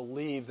and they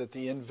believed that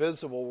the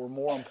invisible were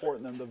more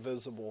important than the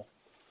visible.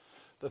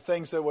 The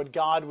things that what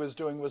God was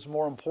doing was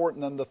more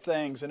important than the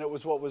things, and it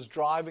was what was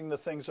driving the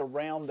things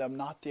around them,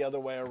 not the other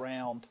way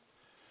around.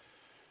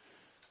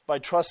 By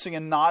trusting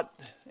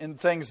in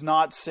things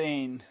not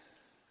seen,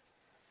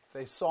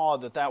 they saw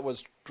that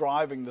was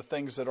driving the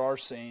things that are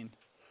seen.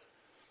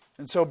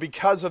 And so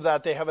because of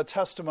that, they have a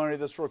testimony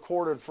that's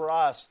recorded for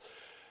us,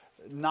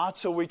 not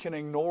so we can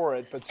ignore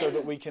it, but so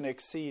that we can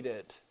exceed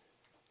it,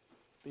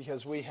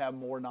 because we have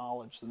more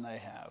knowledge than they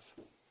have.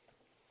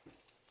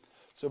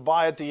 So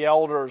by it, the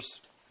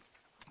elders,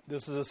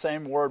 this is the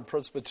same word,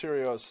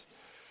 presbyterios,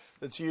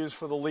 that's used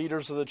for the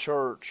leaders of the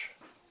church.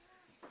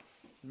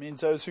 It means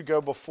those who go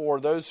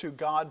before, those who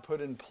God put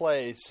in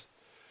place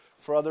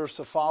for others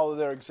to follow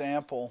their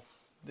example.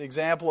 The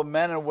example of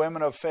men and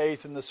women of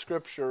faith in the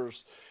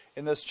Scriptures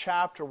in this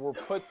chapter were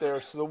put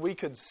there so that we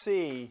could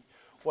see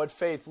what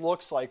faith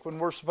looks like. When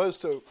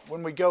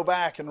we go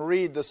back and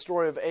read the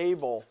story of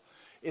Abel,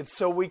 it's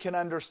so we can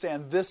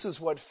understand this is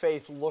what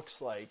faith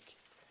looks like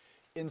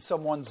in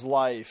someone's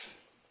life.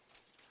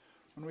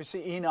 When we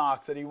see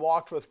Enoch, that he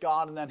walked with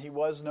God and then he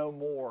was no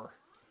more.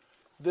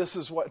 This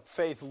is what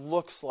faith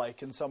looks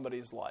like in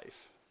somebody's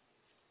life.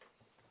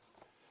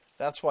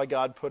 That's why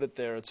God put it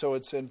there. So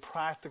it's in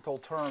practical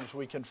terms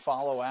we can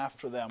follow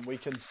after them. We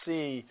can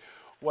see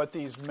what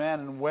these men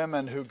and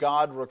women who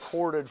God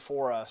recorded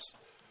for us,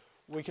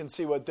 we can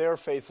see what their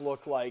faith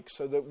looked like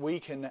so that we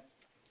can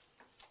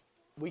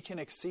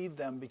exceed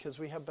them because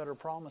we have better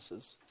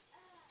promises.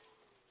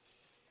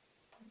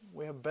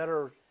 We have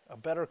a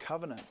better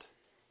covenant,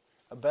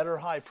 a better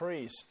high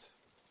priest.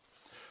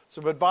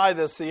 So, but by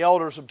this, the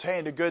elders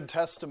obtained a good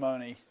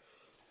testimony.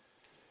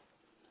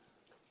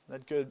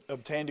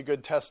 Obtained a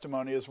good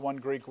testimony is one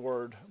Greek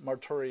word,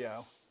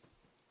 martyrio.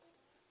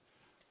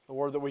 The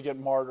word that we get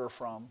martyr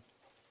from.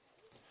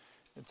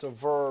 It's a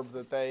verb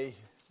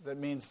that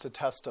means to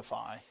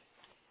testify.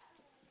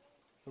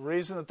 The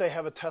reason that they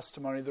have a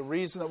testimony, the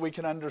reason that we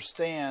can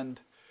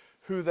understand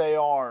who they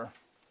are,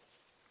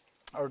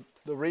 or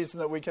the reason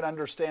that we can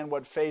understand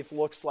what faith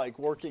looks like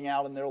working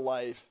out in their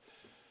life,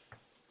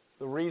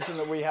 the reason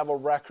that we have a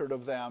record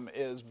of them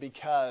is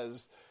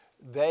because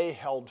they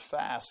held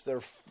fast.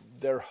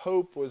 Their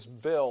hope was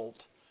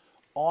built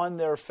on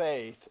their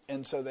faith,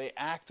 and so they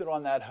acted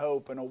on that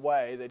hope in a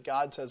way that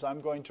God says,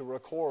 I'm going to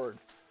record.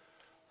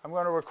 I'm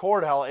going to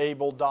record how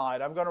Abel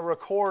died. I'm going to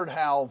record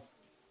how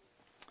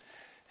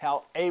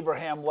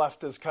Abraham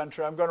left his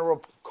country. I'm going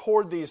to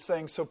record these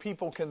things so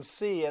people can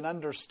see and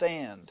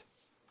understand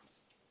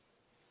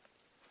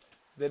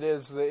that it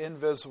is the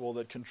invisible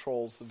that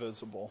controls the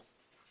visible.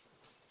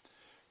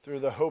 Through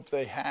the hope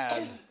they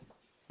had,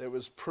 that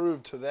was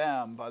proved to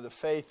them by the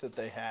faith that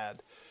they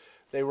had,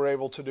 they were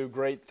able to do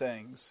great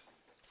things.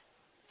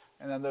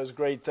 And then those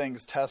great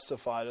things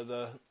testify to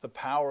the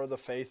power of the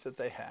faith that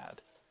they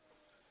had.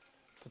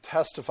 To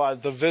testify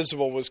that the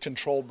visible was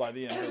controlled by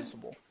the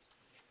invisible.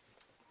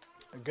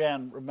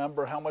 Again,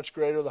 remember how much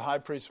greater the high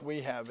priest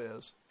we have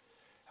is.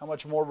 How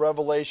much more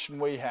revelation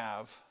we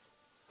have.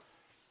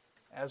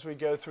 As we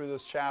go through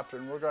this chapter,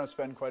 and we're going to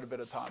spend quite a bit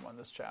of time on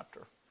this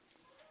chapter.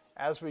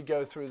 As we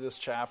go through this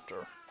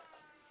chapter,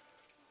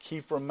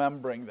 keep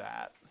remembering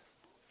that.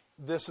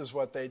 This is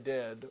what they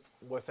did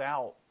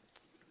without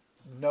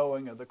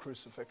knowing of the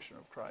crucifixion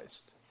of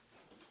Christ.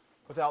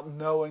 Without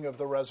knowing of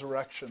the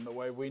resurrection the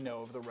way we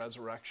know of the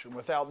resurrection.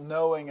 Without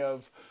knowing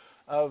of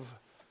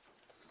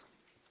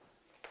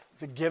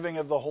the giving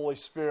of the Holy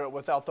Spirit.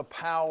 Without the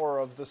power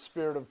of the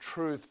Spirit of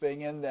truth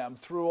being in them.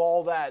 Through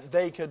all that,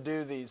 they could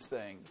do these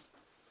things.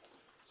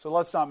 So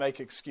let's not make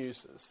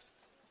excuses.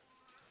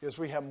 Because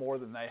we have more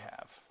than they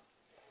have.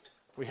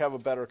 We have a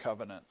better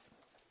covenant.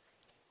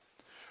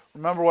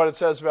 Remember what it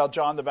says about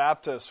John the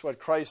Baptist, what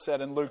Christ said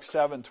in Luke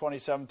 7,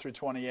 27 through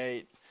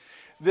 28.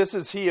 This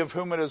is he of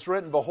whom it is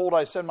written, Behold,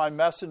 I send my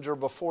messenger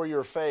before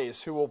your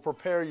face, who will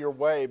prepare your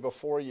way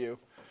before you.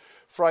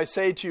 For I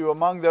say to you,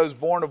 among those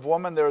born of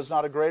woman, there is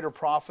not a greater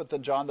prophet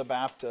than John the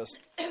Baptist,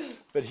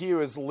 but he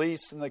who is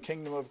least in the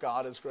kingdom of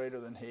God is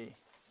greater than he.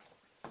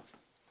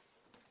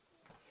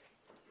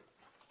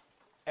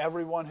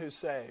 Everyone who's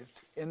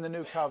saved in the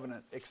new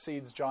covenant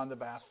exceeds John the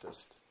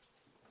Baptist.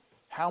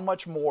 How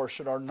much more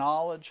should our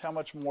knowledge, how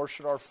much more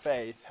should our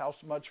faith, how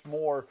much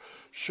more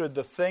should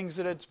the things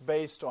that it's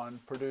based on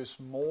produce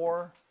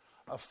more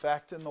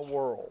effect in the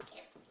world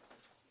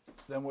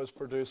than was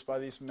produced by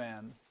these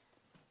men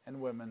and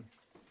women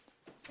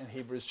in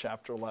Hebrews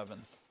chapter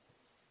 11.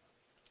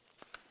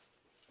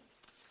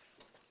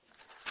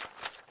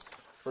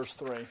 Verse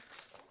 3.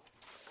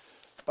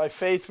 By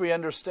faith we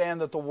understand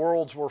that the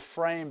worlds were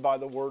framed by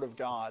the word of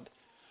God,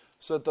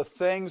 so that the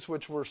things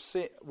which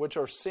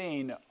are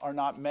seen are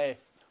not made.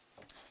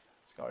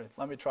 Sorry,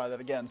 let me try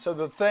that again. So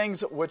the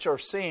things which are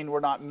seen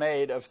were not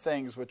made of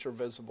things which are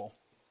visible.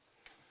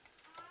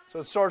 So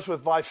it starts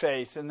with by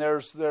faith, and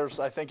there's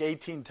I think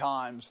 18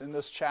 times in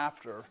this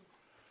chapter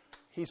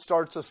he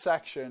starts a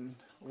section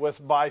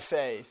with by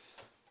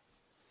faith.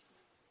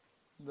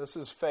 This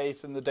is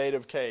faith in the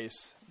dative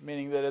case,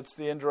 meaning that it's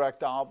the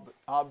indirect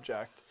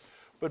object.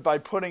 But by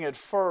putting it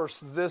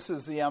first, this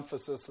is the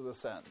emphasis of the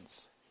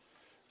sentence.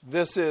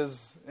 This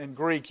is, in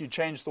Greek, you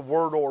change the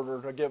word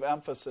order to give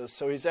emphasis.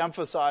 So he's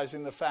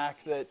emphasizing the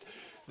fact that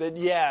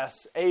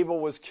yes, Abel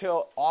was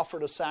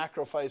offered a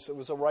sacrifice. It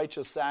was a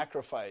righteous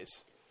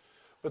sacrifice.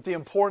 But the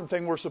important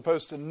thing we're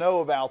supposed to know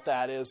about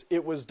that is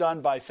it was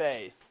done by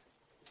faith.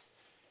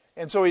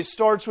 And so he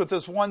starts with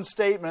this one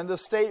statement. And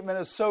this statement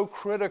is so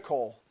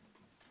critical.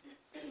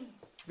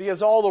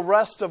 Because all the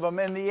rest of them,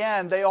 in the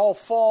end, they all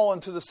fall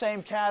into the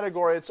same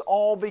category. It's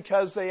all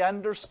because they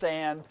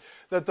understand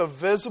that the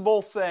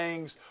visible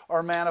things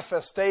are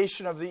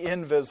manifestation of the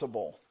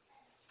invisible.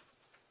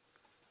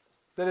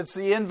 That it's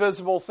the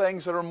invisible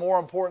things that are more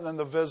important than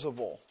the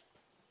visible.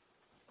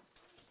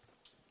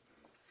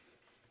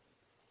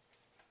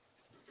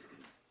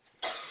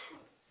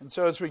 And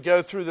so as we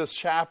go through this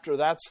chapter,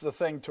 that's the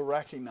thing to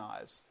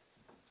recognize.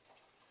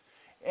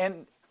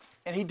 And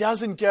he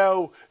doesn't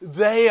go,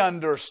 they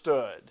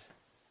understood.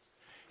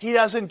 He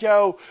doesn't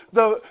go,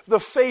 the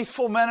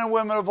faithful men and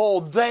women of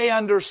old, they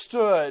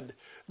understood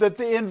that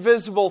the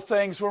invisible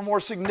things were more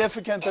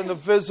significant than the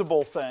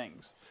visible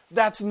things.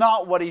 That's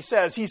not what he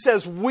says. He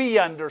says, we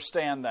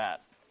understand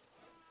that.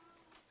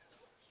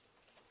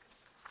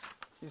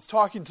 He's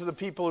talking to the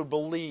people who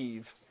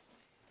believe.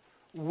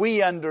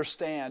 We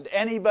understand.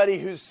 Anybody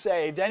who's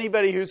saved,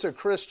 anybody who's a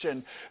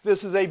Christian,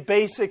 this is a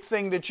basic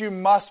thing that you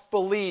must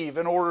believe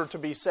in order to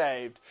be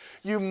saved.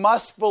 You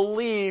must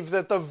believe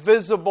that the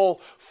visible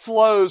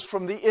flows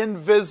from the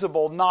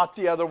invisible, not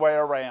the other way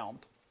around.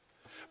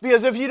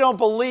 Because if you don't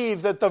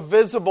believe that the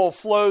visible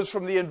flows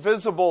from the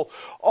invisible,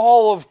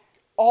 all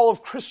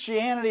of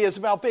Christianity is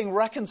about being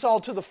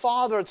reconciled to the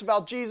Father. It's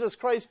about Jesus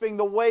Christ being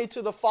the way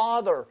to the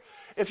Father.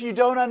 If you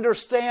don't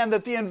understand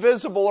that the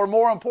invisible are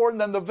more important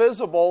than the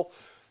visible,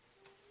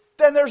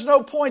 then there's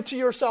no point to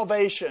your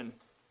salvation.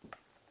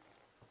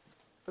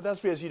 But that's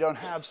because you don't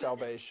have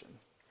salvation.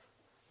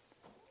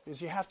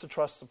 Because you have to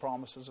trust the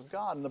promises of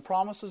God. And the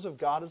promises of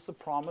God is the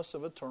promise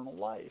of eternal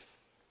life.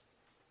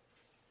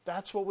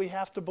 That's what we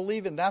have to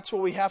believe in. That's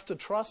what we have to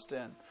trust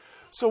in.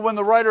 So when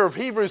the writer of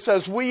Hebrews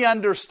says, we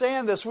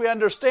understand this, we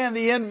understand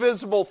the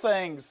invisible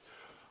things,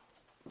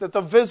 that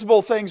the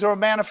visible things are a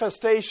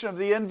manifestation of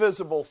the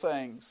invisible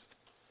things.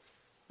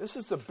 This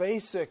is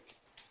basic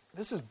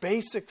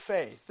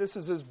faith. This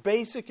is as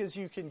basic as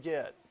you can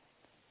get.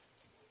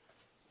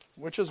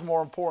 Which is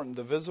more important,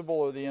 the visible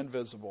or the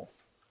invisible?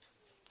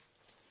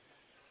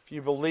 If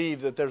you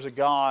believe that there's a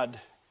God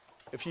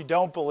if you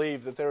don't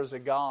believe that there is a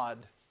God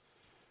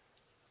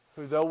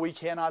who, though we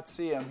cannot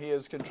see him, he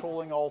is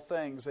controlling all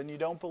things, and you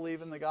don't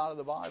believe in the God of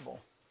the Bible,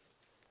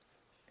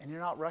 and you're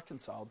not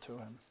reconciled to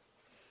him.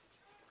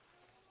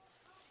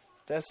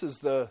 This is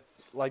the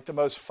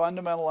most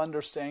fundamental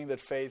understanding that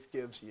faith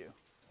gives you,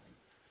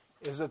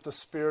 is that the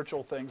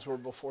spiritual things were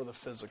before the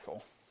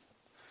physical.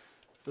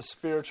 The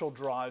spiritual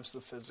drives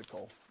the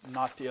physical,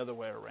 not the other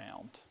way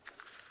around.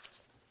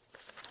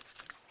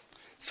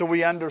 So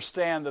we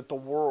understand that the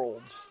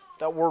worlds,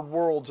 that word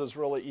worlds is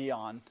really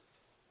eon.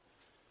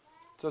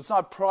 So it's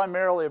not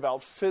primarily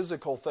about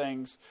physical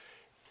things.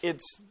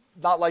 It's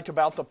not like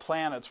about the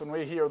planets. When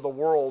we hear the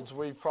worlds,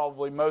 we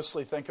probably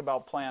mostly think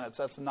about planets.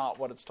 That's not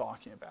what it's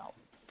talking about.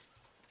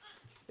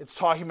 It's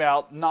talking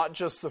about not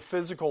just the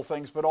physical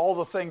things, but all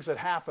the things that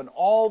happen.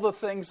 All the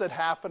things that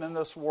happen in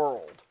this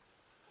world.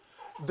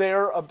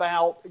 They're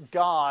about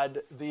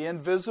God, the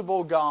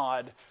invisible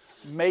God,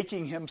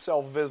 making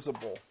himself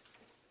visible.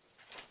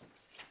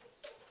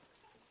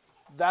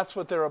 That's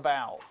what they're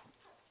about.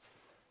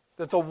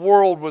 That the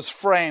world was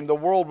framed, the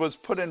world was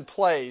put in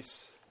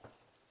place.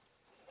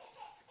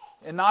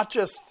 And not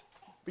just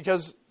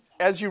because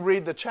as you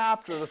read the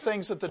chapter, the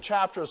things that the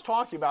chapter is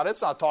talking about,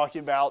 it's not talking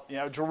about,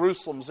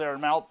 Jerusalem's there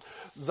and Mount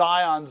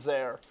Zion's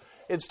there.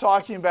 It's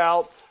talking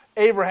about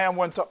Abraham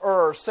went to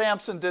Ur,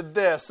 Samson did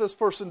this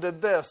person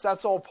did this.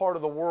 That's all part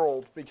of the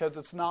world, because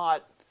it's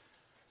not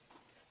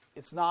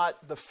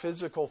the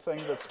physical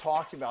thing that's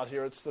talking about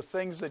here. It's the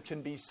things that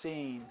can be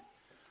seen,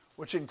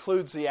 which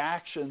includes the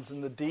actions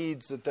and the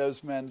deeds that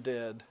those men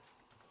did.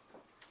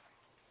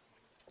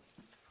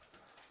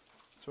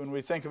 So when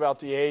we think about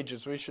the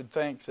ages, we should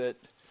think that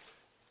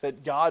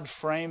God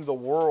framed the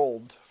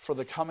world for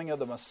the coming of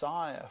the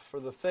Messiah, for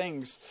the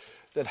things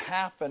that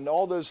happened,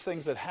 all those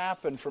things that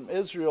happened from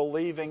Israel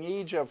leaving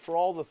Egypt, for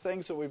all the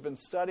things that we've been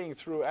studying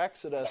through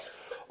Exodus.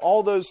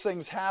 All those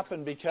things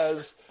happened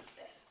because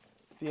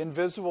the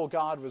invisible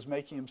God was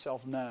making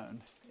himself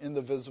known in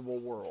the visible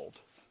world.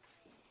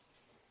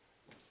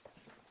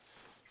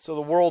 So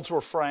the worlds were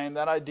framed.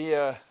 That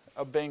idea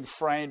of being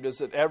framed is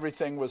that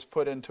everything was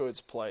put into its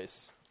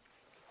place.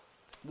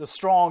 The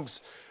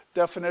Strong's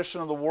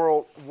definition of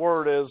the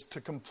word is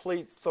to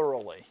complete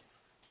thoroughly.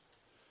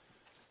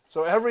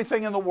 So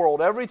everything in the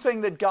world,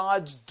 everything that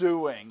God's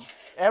doing,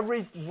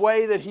 every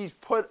way that he's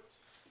put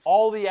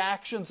all the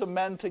actions of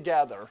men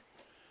together,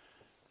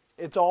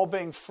 it's all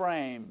being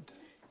framed.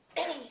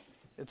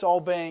 It's all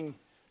being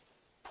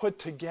put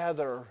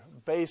together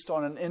based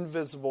on an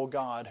invisible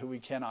God who we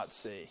cannot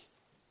see.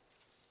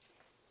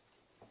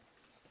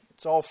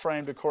 It's all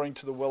framed according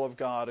to the will of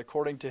God,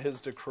 according to his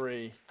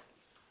decree.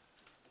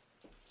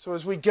 So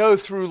as we go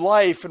through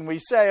life and we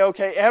say,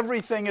 okay,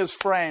 everything is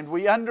framed.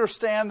 We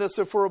understand this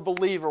if we're a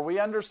believer. We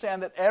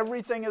understand that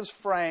everything is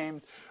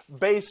framed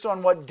based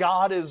on what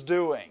God is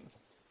doing.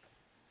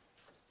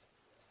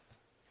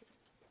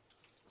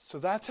 So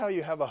that's how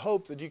you have a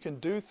hope that you can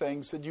do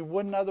things that you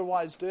wouldn't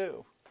otherwise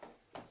do.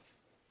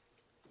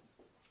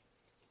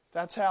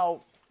 That's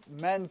how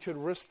men could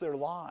risk their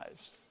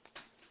lives.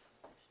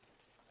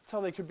 That's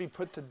how they could be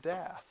put to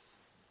death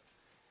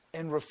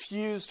and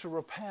refuse to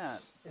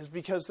repent, is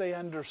because they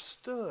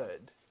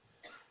understood.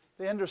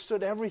 They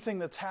understood everything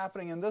that's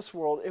happening in this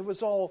world. It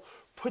was all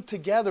put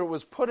together. It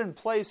was put in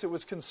place. It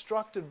was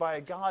constructed by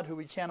a God who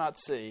we cannot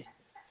see.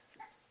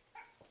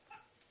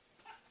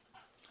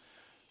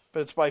 But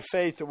it's by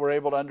faith that we're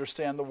able to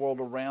understand the world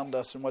around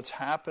us and what's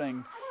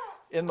happening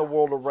in the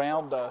world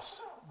around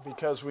us,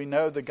 because we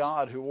know the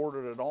God who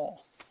ordered it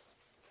all.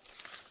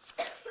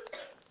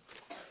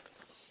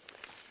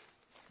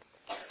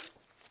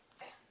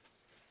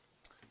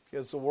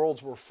 Because the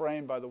worlds were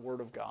framed by the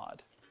Word of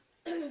God.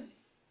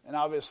 And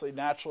obviously,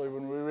 naturally,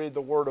 when we read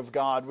the Word of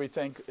God, we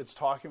think it's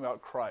talking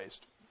about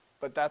Christ.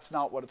 But that's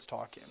not what it's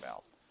talking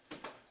about.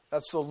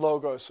 That's the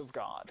Logos of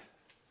God.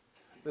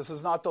 This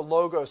is not the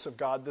Logos of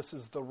God. This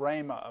is the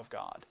Rhema of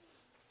God.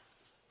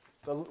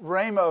 The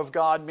Rhema of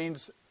God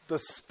means the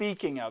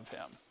speaking of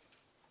him.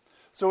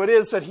 So it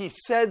is that he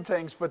said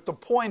things, but the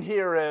point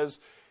here is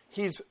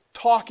he's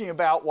talking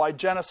about why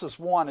Genesis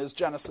 1 is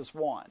Genesis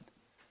 1.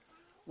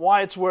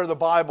 Why it's where the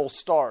Bible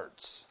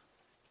starts.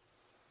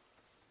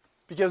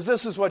 Because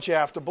this is what you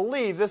have to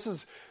believe. This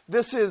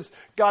is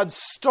God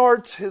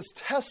starts his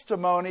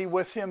testimony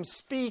with him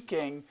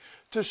speaking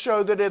to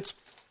show that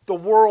the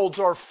worlds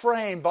are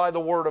framed by the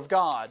Word of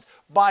God,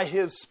 by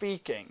his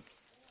speaking.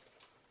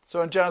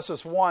 So in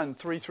Genesis 1,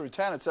 3 through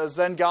 10, it says,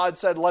 "Then God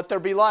said, 'Let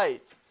there be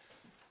light.'"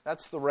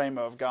 That's the Rhema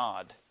of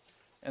God.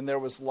 "And there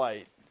was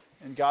light.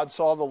 And God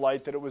saw the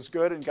light, that it was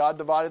good, and God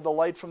divided the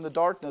light from the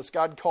darkness.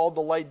 God called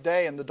the light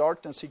day, and the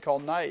darkness he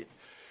called night.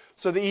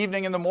 So the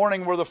evening and the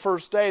morning were the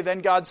first day. Then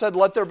God said,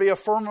 'Let there be a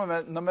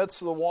firmament in the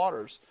midst of the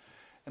waters,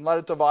 and let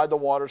it divide the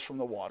waters from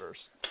the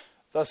waters.'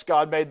 Thus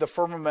God made the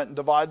firmament and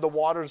divided the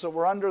waters that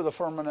were under the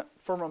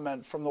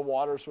firmament from the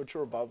waters which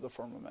were above the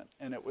firmament.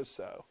 And it was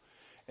so.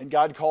 And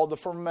God called the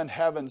firmament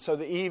heaven. So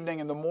the evening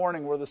and the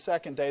morning were the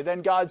second day.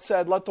 Then God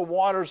said, 'Let the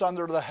waters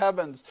under the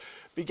heavens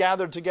be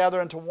gathered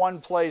together into one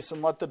place,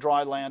 and let the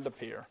dry land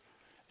appear.'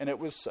 And it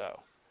was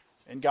so.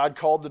 And God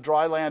called the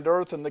dry land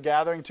earth, and the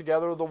gathering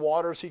together of the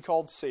waters he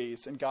called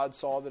seas. And God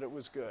saw that it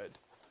was good.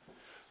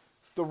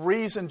 The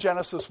reason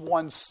Genesis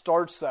 1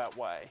 starts that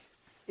way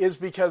is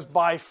because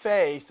by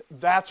faith,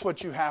 that's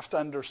what you have to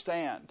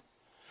understand.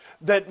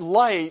 That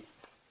light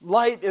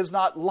is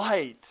not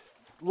light.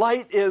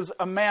 Light is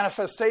a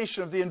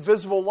manifestation of the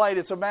invisible light.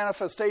 It's a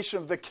manifestation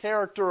of the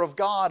character of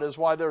God is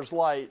why there's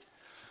light.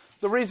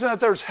 The reason that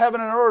there's heaven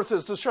and earth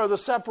is to show the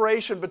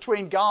separation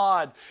between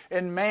God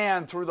and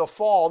man through the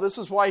fall. This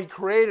is why he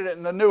created it.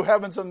 And the new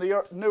heavens and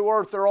the new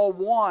earth, they're all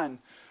one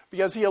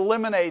because he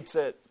eliminates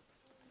it.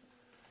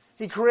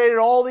 He created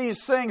all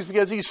these things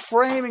because he's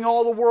framing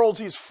all the worlds.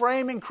 He's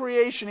framing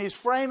creation. He's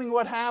framing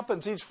what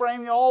happens. He's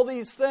framing all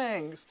these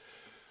things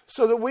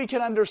so that we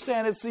can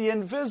understand it's the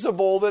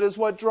invisible that is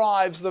what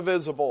drives the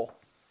visible.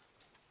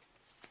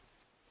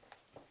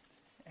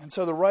 And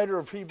so the writer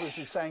of Hebrews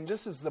is saying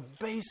this is the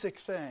basic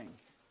thing.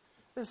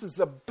 This is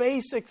the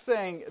basic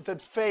thing that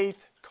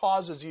faith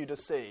causes you to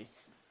see.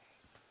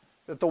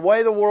 That the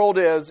way the world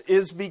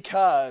is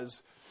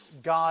because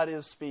God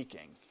is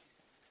speaking.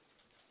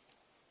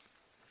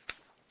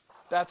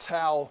 That's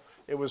how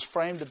it was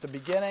framed at the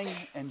beginning,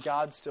 and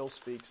God still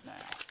speaks now.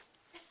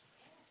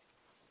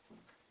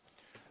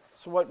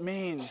 So what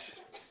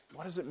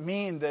does it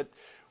mean that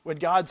when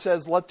God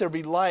says, let there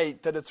be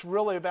light, that it's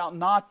really about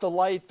not the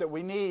light that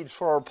we need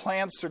for our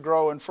plants to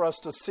grow and for us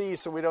to see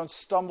so we don't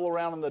stumble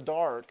around in the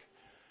dark?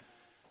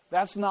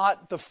 That's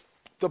not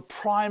the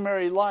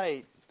primary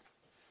light.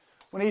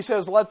 When he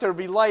says, let there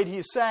be light,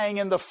 he's saying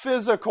in the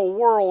physical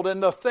world, in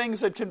the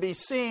things that can be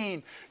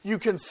seen, you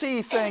can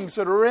see things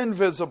that are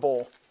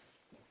invisible.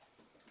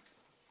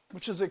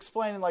 Which is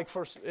explained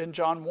in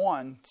John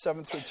 1,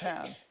 7 through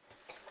 10.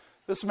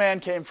 This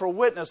man came for a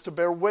witness to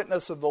bear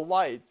witness of the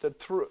light,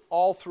 that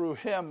all through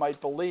him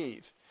might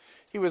believe.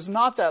 He was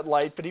not that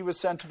light, but he was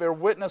sent to bear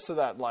witness of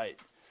that light.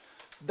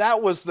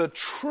 That was the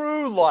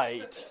true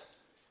light,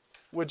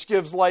 which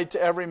gives light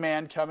to every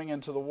man coming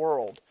into the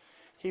world.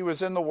 He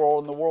was in the world,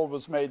 and the world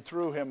was made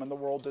through him, and the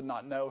world did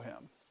not know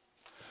him.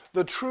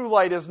 The true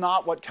light is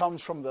not what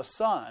comes from the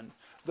sun.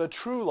 The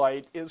true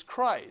light is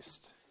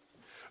Christ.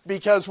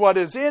 Because what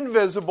is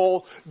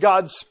invisible,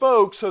 God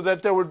spoke so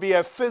that there would be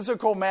a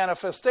physical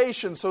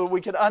manifestation so that we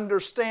could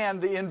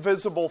understand the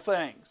invisible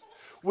things.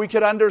 We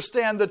could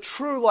understand the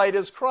true light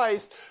is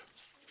Christ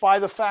by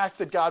the fact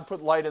that God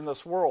put light in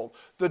this world.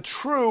 The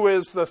true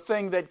is the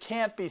thing that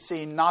can't be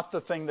seen, not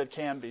the thing that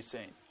can be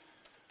seen.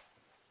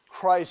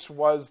 Christ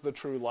was the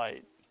true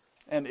light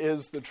and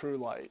is the true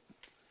light.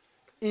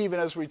 Even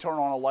as we turn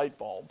on a light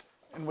bulb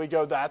and we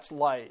go, that's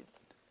light.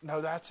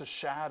 No, that's a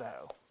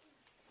shadow.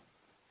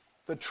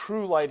 The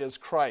true light is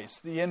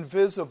Christ. The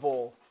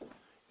invisible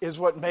is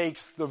what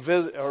makes the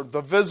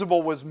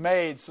visible was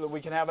made so that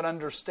we can have an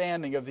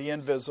understanding of the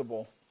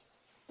invisible.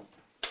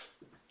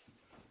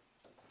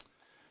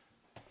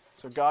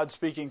 So God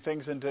speaking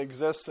things into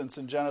existence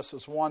in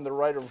Genesis 1, the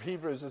writer of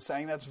Hebrews is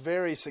saying that's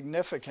very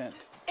significant.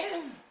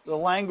 The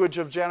language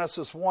of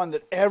Genesis 1,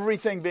 that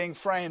everything being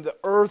framed, the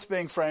earth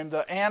being framed,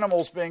 the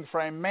animals being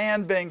framed,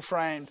 man being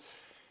framed,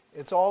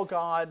 it's all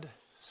God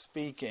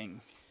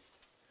speaking.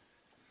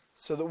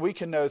 So that we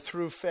can know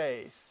through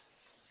faith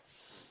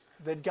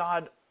that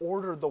God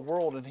ordered the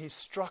world and he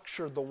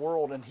structured the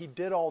world and he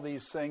did all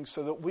these things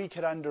so that we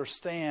could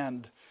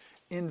understand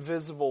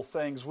invisible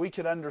things. We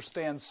could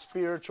understand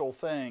spiritual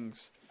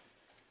things.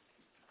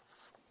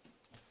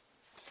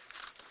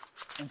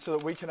 And so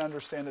that we can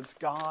understand it's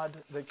God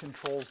that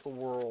controls the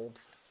world.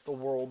 The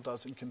world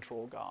doesn't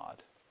control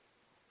God.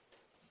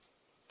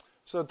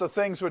 So that the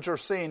things which are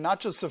seen, not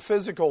just the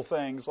physical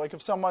things, like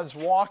if someone's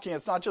walking,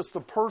 it's not just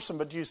the person,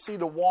 but you see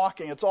the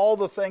walking. It's all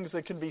the things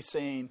that can be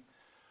seen.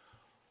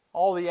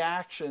 All the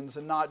actions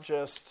and not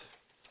just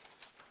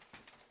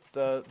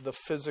the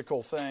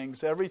physical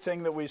things.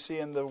 Everything that we see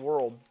in the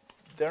world,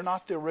 they're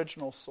not the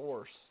original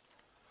source.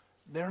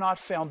 They're not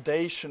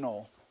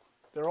foundational.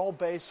 They're all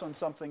based on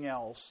something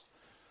else.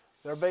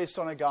 They're based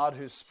on a God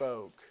who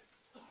spoke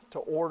to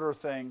order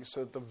things so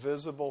that the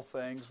visible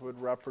things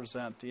would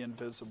represent the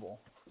invisible.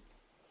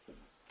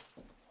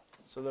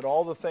 So that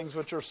all the things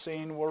which are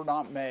seen were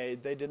not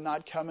made. They did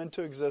not come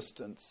into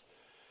existence.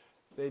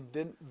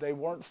 They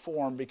weren't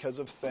formed because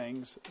of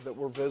things that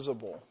were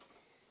visible.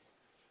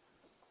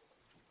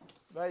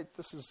 Right?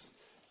 This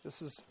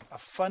is a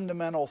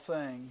fundamental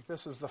thing.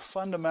 This is the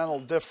fundamental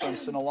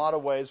difference in a lot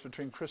of ways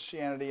between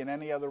Christianity and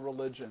any other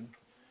religion.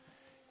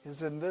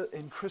 Is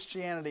in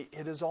Christianity,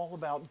 it is all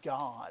about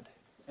God,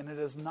 and it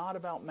is not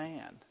about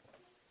man.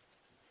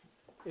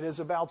 It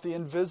is about the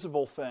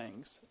invisible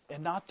things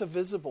and not the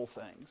visible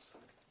things.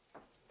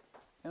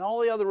 And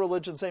all the other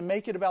religions, they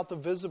make it about the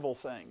visible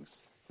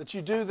things. That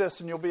you do this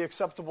and you'll be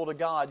acceptable to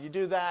God. You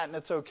do that and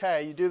it's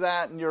okay. You do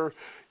that and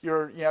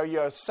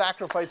you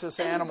sacrifice this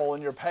animal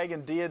and your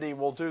pagan deity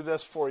will do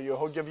this for you.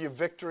 He'll give you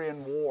victory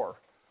in war.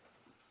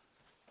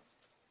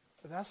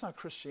 But that's not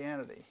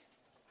Christianity.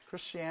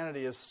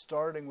 Christianity is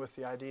starting with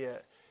the idea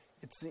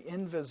it's the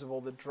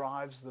invisible that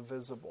drives the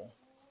visible.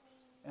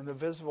 And the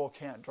visible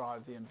can't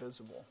drive the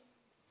invisible.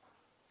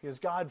 Because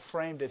God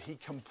framed it, He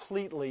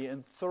completely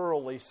and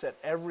thoroughly set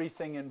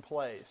everything in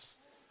place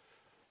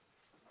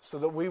so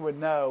that we would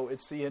know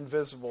it's the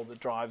invisible that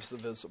drives the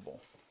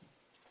visible.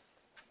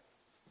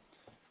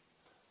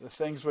 The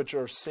things which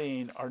are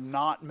seen are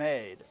not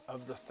made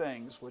of the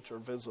things which are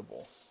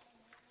visible.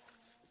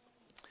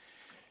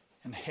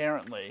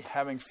 Inherently,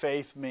 having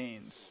faith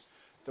means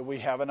that we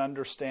have an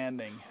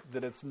understanding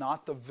that it's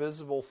not the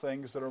visible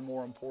things that are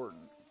more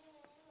important.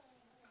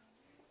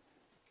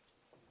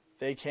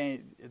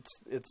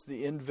 It's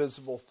the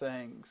invisible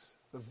things.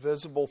 The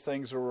visible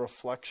things are a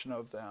reflection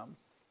of them.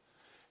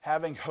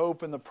 Having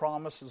hope in the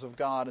promises of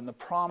God and the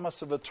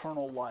promise of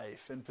eternal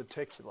life in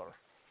particular.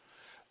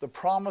 The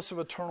promise of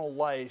eternal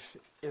life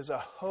is a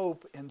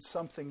hope in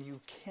something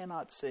you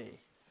cannot see.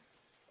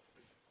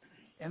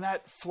 And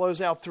that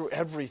flows out through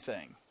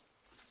everything.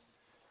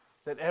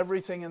 That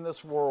everything in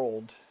this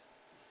world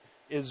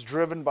is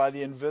driven by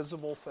the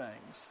invisible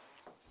things.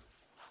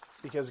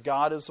 Because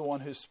God is the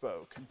one who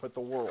spoke and put the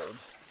world,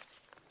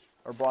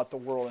 or brought the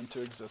world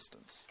into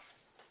existence.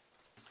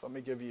 So let me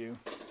give you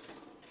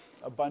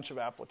a bunch of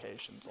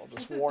applications. I'll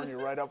just warn you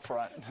right up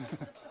front.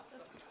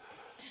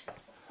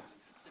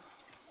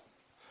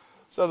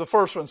 So the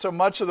first one, so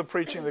much of the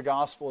preaching of the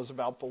gospel is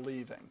about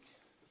believing.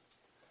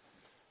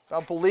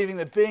 About believing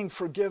that being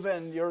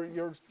forgiven, you're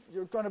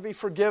going to be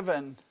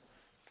forgiven.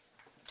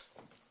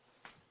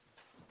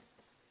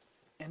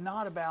 And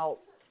not about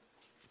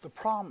the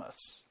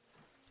promise.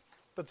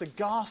 But the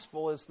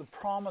gospel is the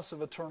promise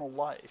of eternal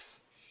life.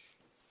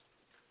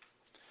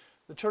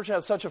 The church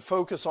has such a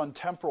focus on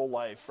temporal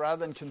life rather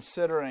than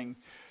considering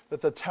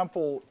that the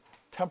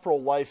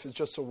temporal life is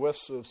just a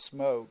whiff of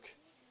smoke.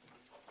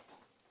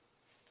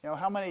 You know,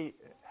 how many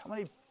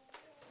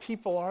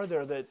people are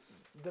there that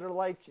are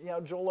like,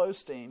 Joel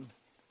Osteen,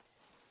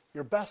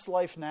 your best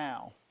life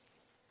now.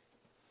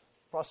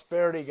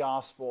 Prosperity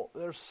gospel.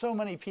 There's so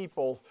many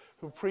people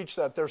who preach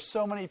that. There's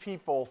so many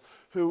people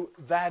who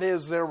that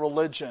is their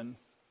religion.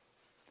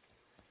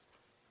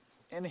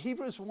 In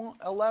Hebrews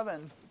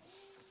 11,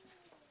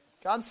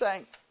 God's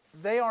saying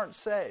they aren't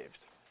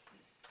saved.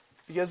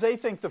 Because they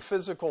think the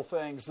physical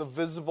things, the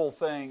visible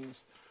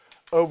things,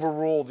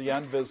 overrule the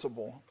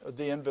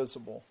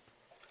invisible.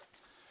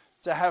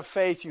 To have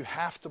faith, you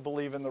have to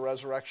believe in the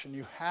resurrection.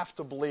 You have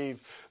to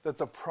believe that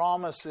the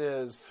promise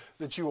is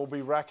that you will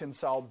be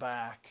reconciled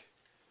back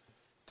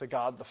to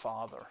God the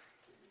Father.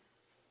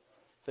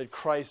 That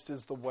Christ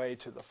is the way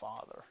to the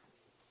Father.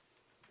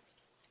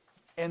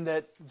 And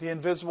that the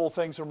invisible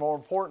things are more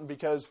important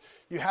because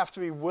you have to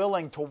be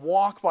willing to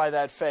walk by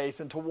that faith.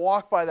 And to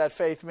walk by that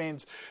faith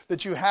means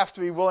that you have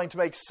to be willing to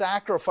make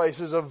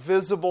sacrifices of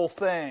visible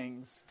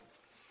things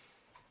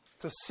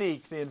to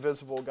seek the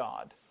invisible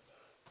God.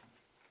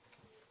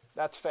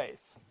 That's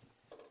faith.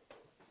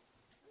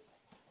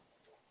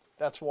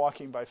 That's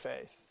walking by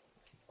faith.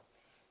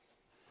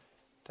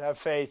 To have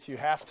faith, you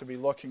have to be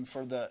looking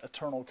for the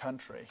eternal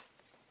country.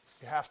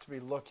 You have to be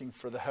looking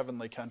for the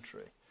heavenly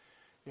country.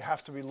 You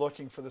have to be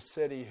looking for the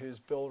city whose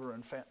builder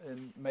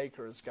and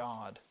maker is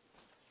God.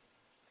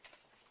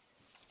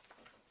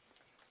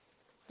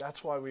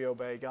 That's why we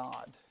obey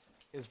God,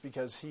 is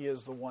because He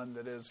is the one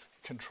that is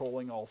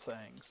controlling all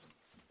things.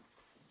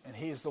 And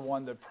He's the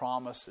one that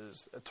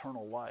promises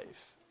eternal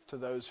life to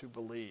those who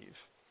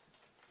believe.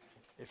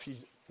 If you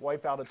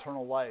wipe out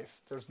eternal life,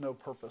 there's no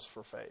purpose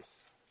for faith.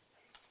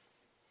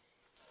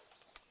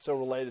 So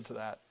related to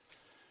that,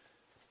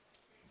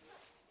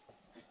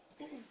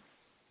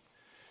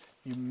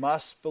 you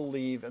must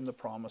believe in the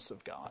promise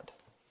of God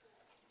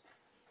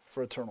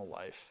for eternal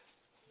life.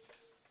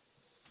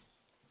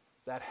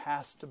 That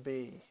has to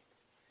be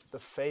the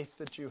faith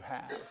that you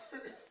have.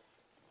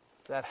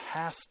 That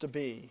has to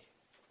be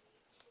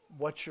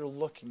what you're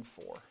looking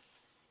for.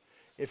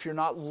 If you're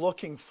not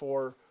looking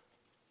for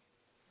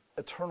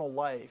eternal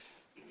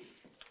life,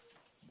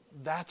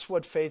 that's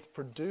what faith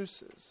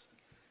produces.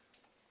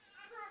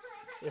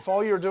 If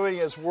all you're doing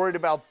is worried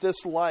about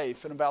this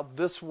life and about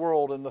this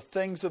world and the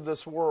things of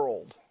this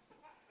world,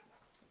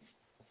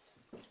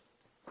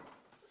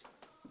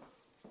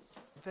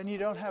 then you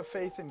don't have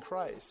faith in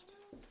Christ.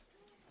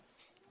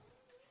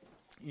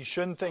 You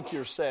shouldn't think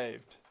you're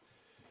saved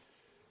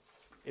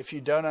if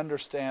you don't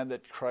understand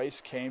that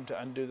Christ came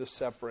to undo the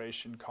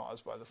separation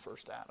caused by the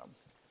first Adam,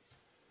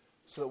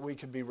 so that we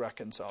could be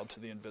reconciled to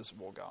the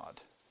invisible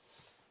God.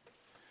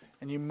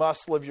 And you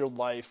must live your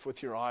life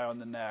with your eye on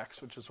the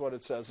next, which is what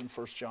it says in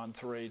 1 John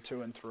 3,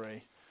 2 and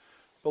 3.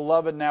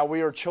 Beloved, now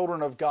we are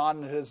children of God,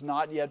 and it has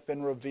not yet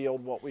been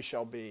revealed what we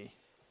shall be.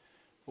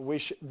 But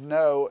we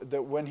know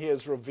that when He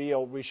is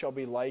revealed, we shall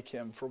be like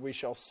Him, for we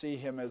shall see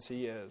Him as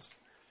He is.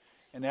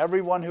 And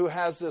everyone who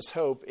has this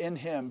hope in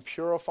Him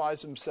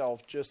purifies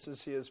himself just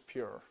as He is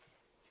pure.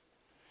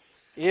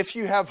 If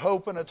you have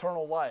hope in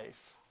eternal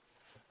life,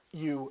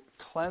 you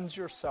cleanse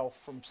yourself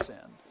from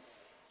sin.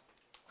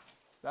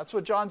 That's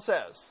what John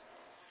says.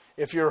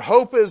 If your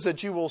hope is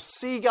that you will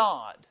see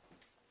God,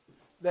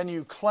 then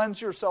you cleanse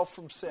yourself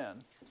from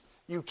sin.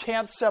 You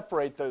can't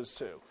separate those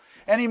two.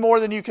 Any more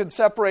than you can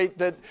separate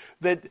that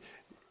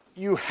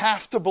You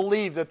have to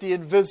believe that the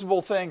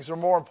invisible things are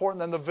more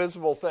important than the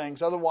visible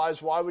things.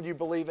 Otherwise, why would you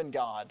believe in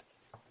God?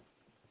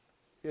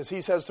 Because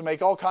he says to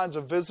make all kinds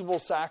of visible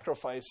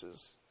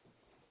sacrifices.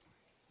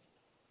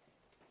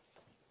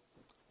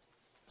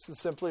 This is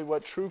simply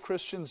what true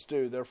Christians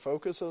do. Their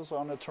focus is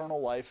on eternal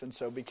life, and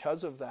so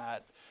because of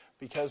that,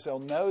 because they'll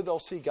know they'll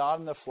see God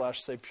in the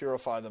flesh, they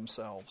purify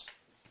themselves.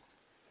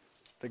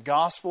 The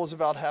gospel is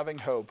about having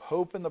hope.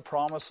 Hope in the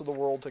promise of the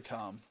world to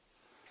come.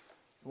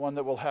 The one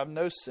that will have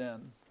no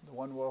sin. The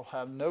one that will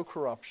have no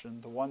corruption.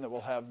 The one that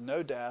will have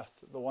no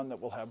death. The one that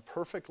will have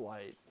perfect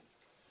light.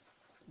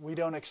 We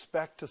don't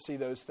expect to see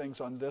those things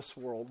on this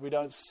world. We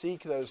don't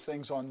seek those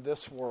things on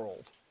this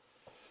world.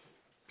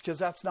 Because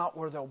that's not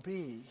where they'll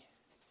be.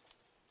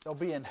 They'll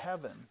be in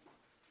heaven.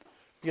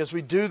 Because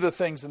we do the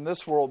things in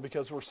this world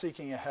because we're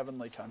seeking a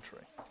heavenly country.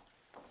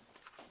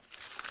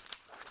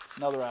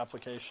 Another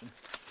application.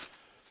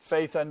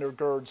 Faith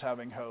undergirds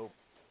having hope.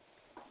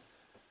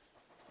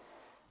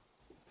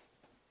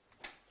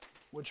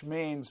 Which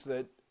means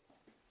that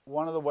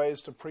one of the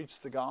ways to preach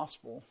the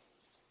gospel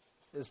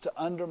is to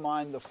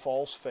undermine the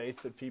false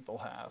faith that people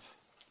have.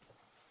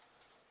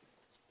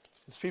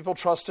 As people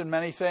trust in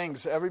many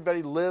things,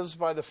 everybody lives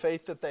by the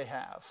faith that they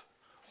have.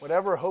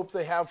 Whatever hope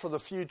they have for the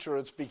future,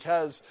 it's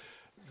because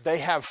they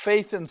have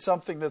faith in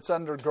something that's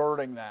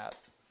undergirding that.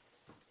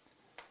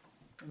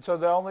 And so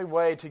the only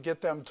way to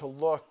get them to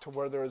look to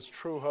where there is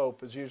true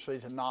hope is usually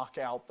to knock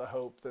out the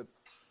hope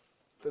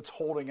that's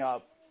holding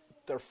up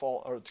their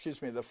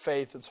the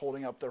faith that's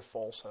holding up their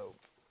false hope.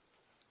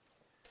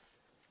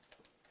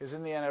 Because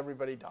in the end,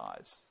 everybody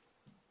dies.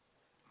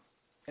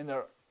 And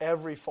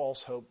every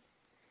false hope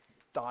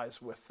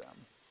dies with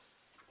them.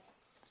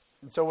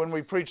 And so when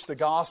we preach the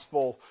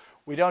gospel,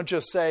 we don't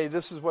just say,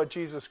 this is what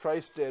Jesus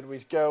Christ did. We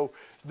go,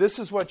 this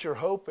is what your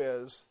hope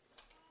is.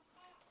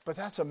 But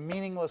that's a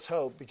meaningless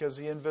hope because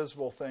the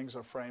invisible things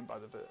are framed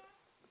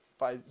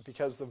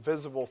because the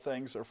visible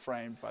things are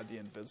framed by the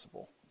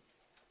invisible.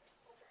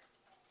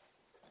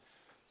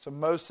 So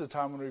most of the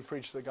time when we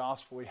preach the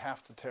gospel, we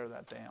have to tear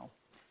that down.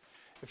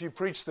 If you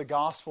preach the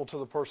gospel to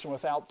the person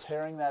without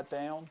tearing that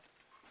down,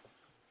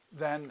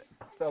 then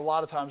a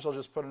lot of times they'll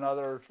just put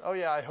another, oh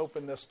yeah, I hope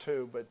in this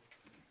too, but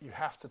you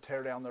have to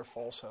tear down their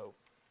false hope.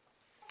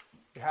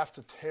 You have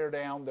to tear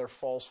down their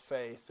false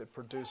faith that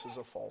produces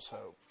a false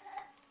hope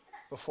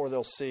before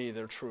they'll see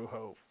their true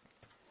hope.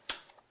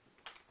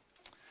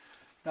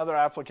 Another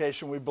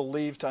application, we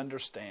believe to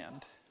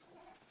understand.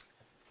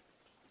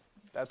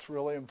 That's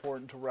really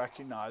important to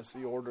recognize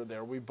the order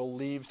there. We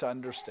believe to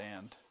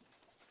understand.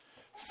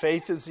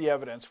 Faith is the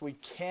evidence. We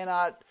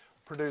cannot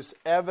produce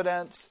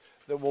evidence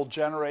that will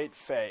generate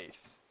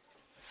faith.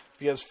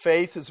 Because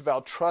faith is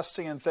about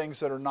trusting in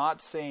things that are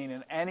not seen,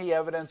 and any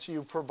evidence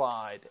you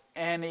provide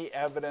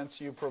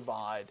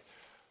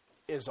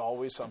is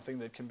always something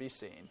that can be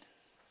seen.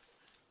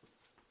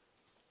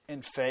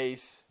 And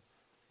faith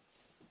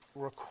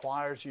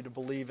requires you to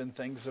believe in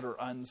things that are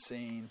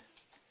unseen.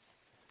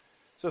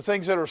 So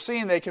things that are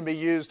seen, they can be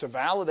used to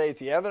validate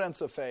the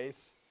evidence of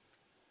faith.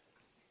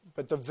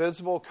 But the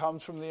visible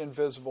comes from the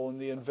invisible,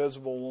 and the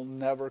invisible will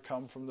never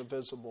come from the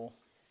visible.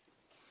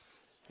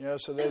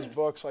 So those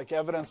books like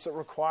Evidence That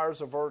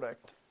Requires a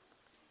Verdict,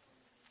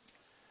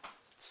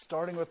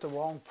 starting with the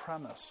wrong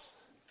premise.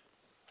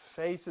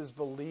 Faith is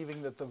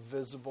believing that the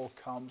visible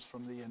comes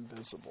from the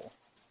invisible.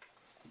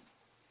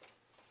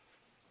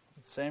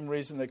 The same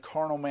reason that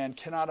carnal man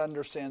cannot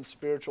understand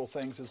spiritual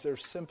things is they're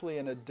simply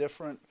in a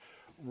different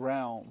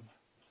realm.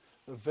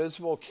 The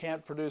visible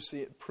can't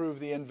prove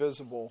the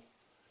invisible.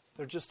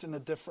 They're just in a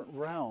different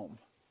realm.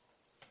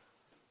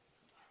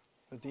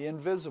 But the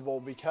invisible,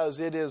 because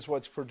it is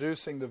what's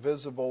producing the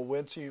visible,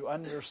 once you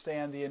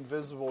understand the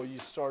invisible, you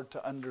start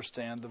to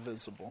understand the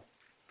visible.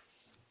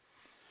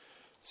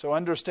 So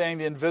understanding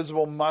the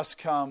invisible must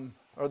come,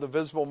 or the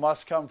visible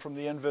must come from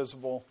the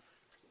invisible.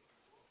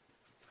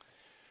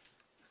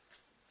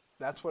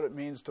 That's what it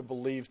means to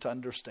believe to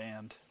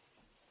understand.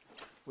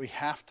 We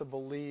have to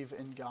believe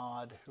in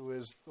God, who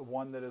is the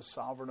one that is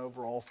sovereign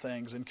over all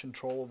things, in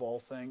control of all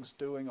things,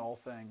 doing all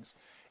things.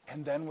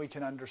 And then we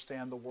can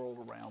understand the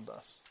world around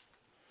us.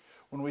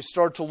 When we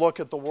start to look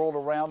at the world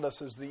around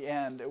us as the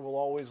end, it will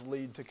always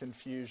lead to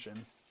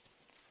confusion.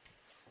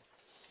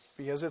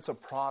 Because it's a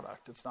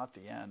product, it's not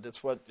the end.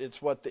 It's what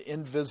the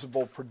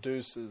invisible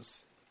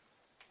produces.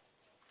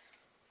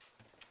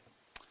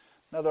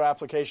 Another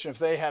application, if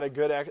they had a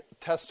good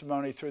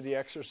testimony through the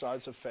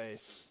exercise of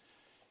faith,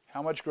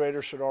 how much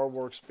greater should our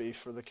works be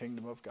for the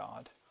kingdom of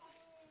God?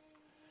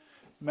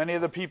 Many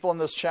of the people in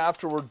this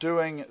chapter were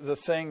doing the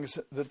things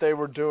that they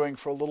were doing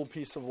for a little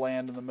piece of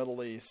land in the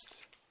Middle East.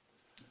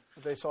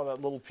 They saw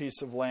that little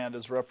piece of land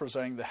as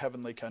representing the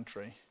heavenly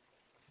country.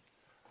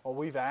 Well,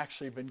 we've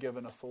actually been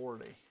given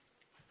authority.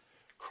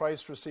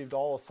 Christ received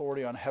all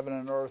authority on heaven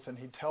and earth, and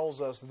he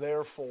tells us,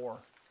 therefore,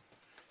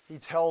 he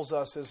tells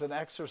us as an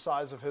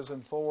exercise of his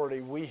authority,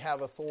 we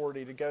have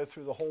authority to go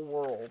through the whole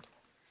world.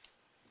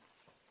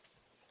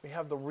 We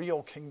have the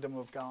real kingdom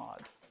of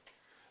God,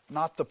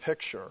 not the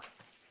picture.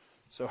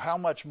 So how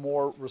much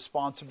more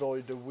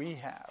responsibility do we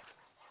have?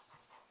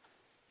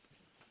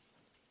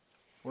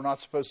 We're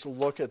not supposed to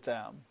look at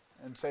them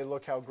and say,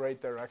 look how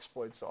great their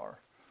exploits are.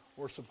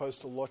 We're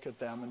supposed to look at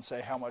them and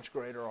say how much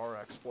greater our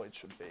exploits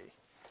should be,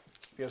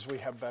 because we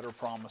have better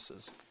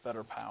promises,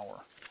 better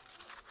power.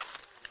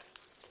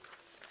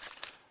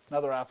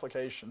 Another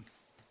application.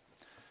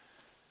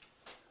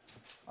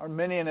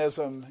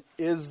 Arminianism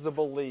is the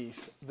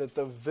belief that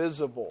the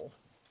visible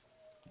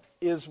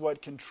is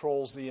what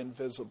controls the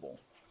invisible.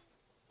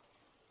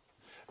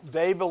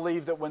 They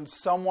believe that when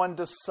someone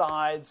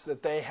decides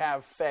that they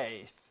have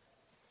faith,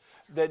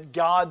 that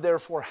God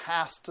therefore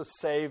has to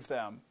save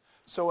them.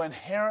 So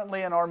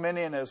inherently in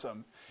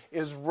Arminianism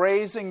is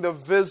raising the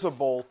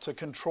visible to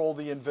control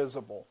the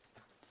invisible.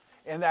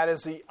 And that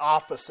is the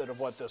opposite of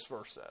what this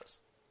verse says.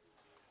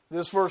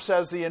 This verse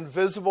says the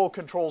invisible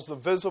controls the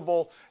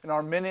visible, and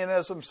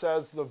Arminianism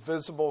says the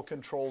visible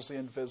controls the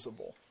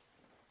invisible.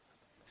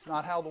 It's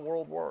not how the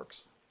world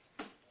works.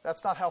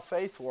 That's not how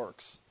faith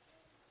works.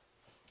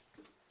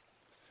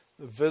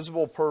 The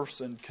visible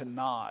person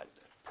cannot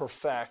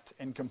perfect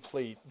and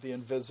complete the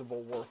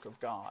invisible work of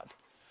God.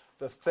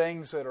 The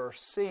things that are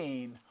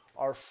seen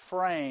are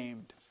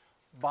framed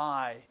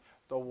by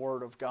the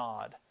Word of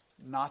God,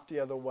 not the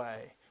other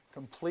way.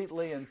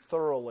 Completely and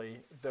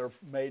thoroughly, they're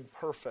made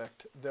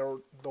perfect. The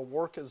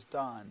work is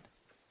done.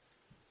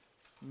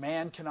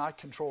 Man cannot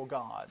control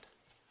God.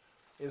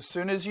 As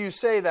soon as you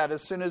say that,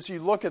 as soon as you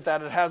look at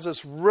that, it has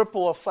this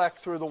ripple effect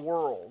through the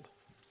world.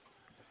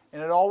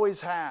 And it always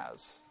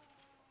has.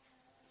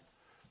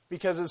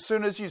 Because as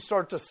soon as you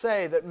start to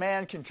say that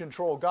man can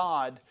control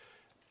God,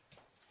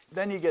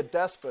 then you get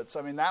despots.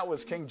 I mean, that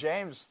was King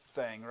James'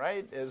 thing,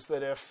 right? Is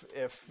that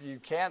if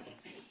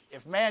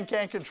man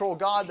can't control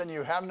God, then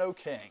you have no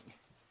king.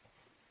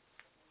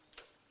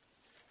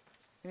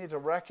 You need to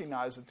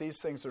recognize that these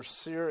things are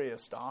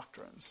serious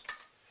doctrines.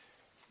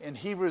 In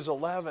Hebrews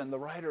 11, the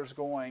writer's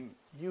going,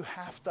 you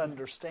have to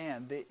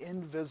understand the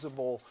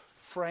invisible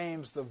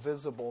frames the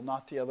visible,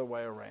 not the other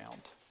way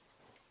around.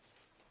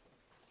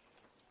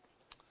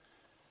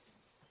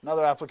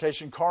 Another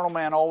application, carnal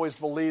man always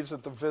believes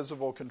that the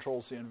visible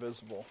controls the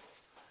invisible.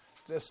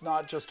 It's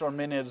not just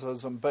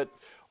Arminianism, but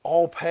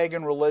all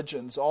pagan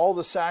religions, all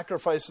the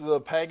sacrifices of the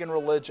pagan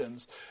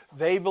religions,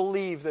 they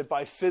believe that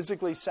by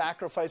physically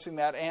sacrificing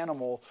that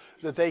animal,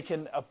 that they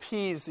can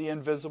appease the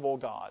invisible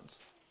gods.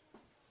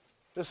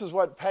 This is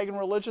what pagan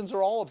religions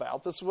are all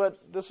about. This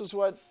is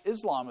what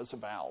Islam is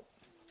about.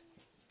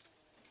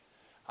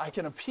 I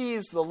can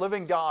appease the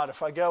living God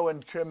if I go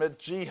and commit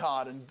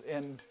jihad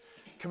and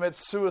commit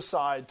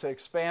suicide to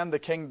expand the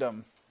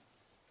kingdom.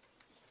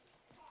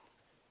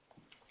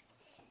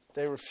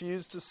 They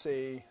refuse to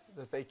see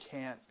that they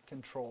can't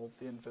control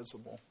the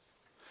invisible.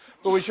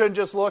 But we shouldn't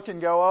just look and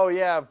go, oh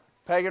yeah,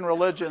 pagan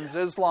religions,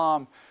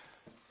 Islam.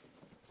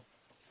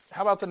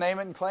 How about the name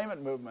it and claim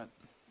it movement?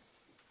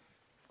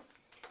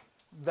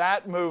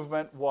 That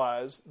movement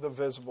was the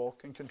visible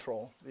can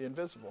control the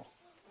invisible.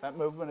 That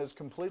movement is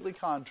completely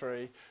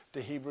contrary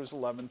to Hebrews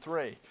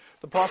 11:3.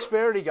 The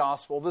prosperity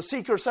gospel, the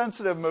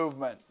seeker-sensitive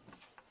movement,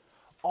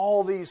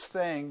 all these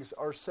things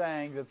are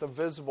saying that the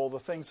visible, the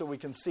things that we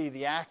can see,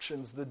 the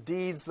actions, the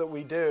deeds that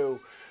we do,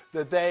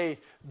 that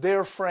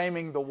they're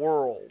framing the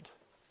world,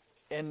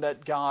 and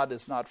that God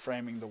is not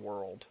framing the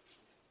world.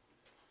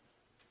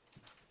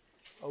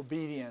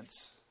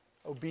 Obedience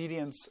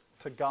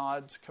to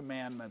God's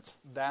commandments,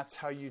 that's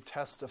how you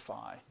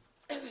testify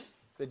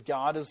that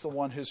God is the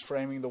one who's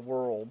framing the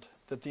world,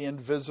 that the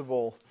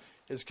invisible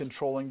is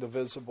controlling the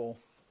visible.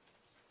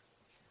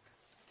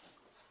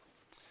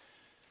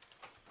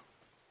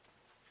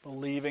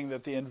 Believing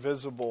that the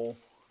invisible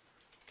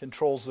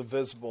controls the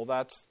visible,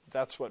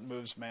 that's what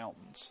moves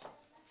mountains.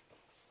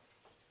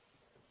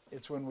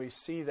 It's when we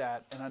see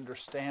that and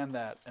understand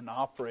that and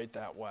operate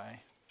that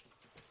way.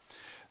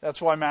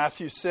 That's why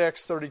Matthew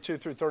 6, 32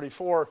 through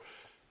 34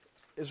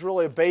 is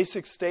really a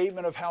basic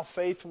statement of how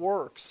faith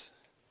works.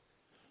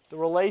 The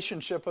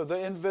relationship of the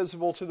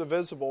invisible to the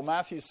visible.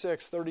 Matthew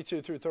 6,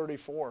 32 through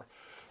 34.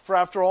 For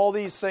after all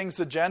these things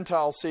the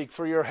Gentiles seek,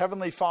 for your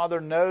heavenly Father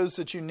knows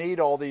that you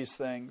need all these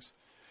things.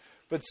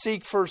 But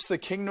seek first the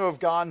kingdom of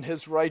God and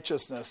His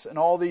righteousness, and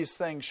all these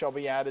things shall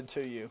be added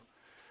to you.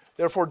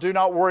 Therefore do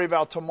not worry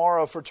about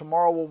tomorrow, for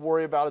tomorrow will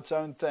worry about its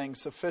own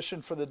things.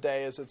 Sufficient for the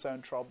day is its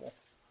own trouble.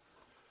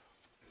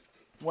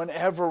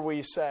 Whenever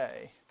we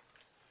say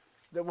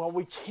that, well,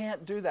 we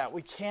can't do that,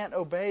 we can't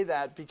obey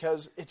that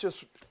because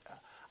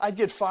I'd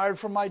get fired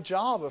from my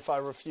job if I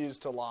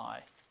refused to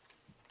lie.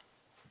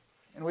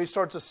 And we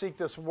start to seek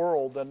this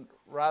world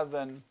rather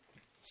than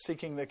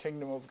seeking the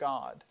kingdom of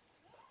God.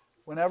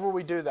 Whenever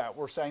we do that,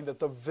 we're saying that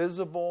the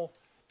visible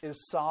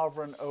is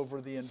sovereign over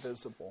the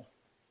invisible.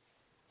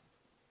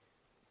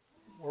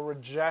 We're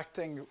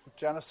rejecting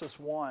Genesis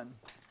 1,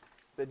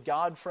 that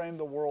God framed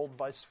the world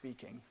by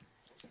speaking.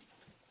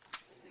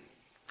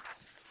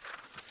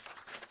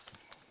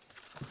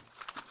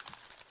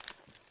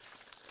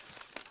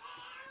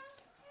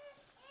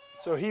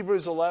 So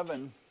Hebrews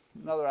 11,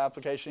 another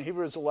application,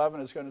 Hebrews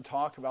 11 is going to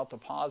talk about the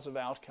positive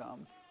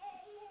outcome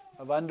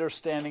of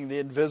understanding the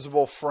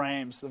invisible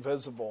frames the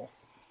visible.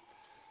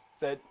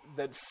 That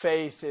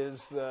faith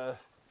is the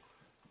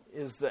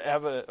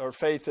evidence, or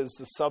faith is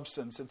the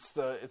substance. It's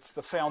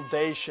the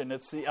foundation.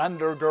 It's the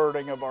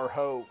undergirding of our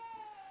hope.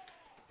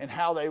 And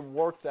how they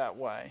work that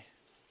way.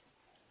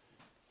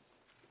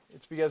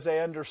 It's because they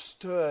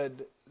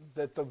understood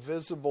that the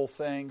visible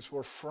things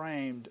were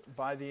framed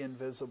by the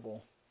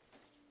invisible.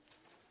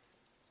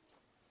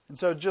 And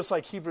so just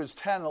like Hebrews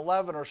 10 and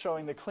 11 are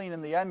showing the clean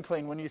and the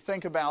unclean, when you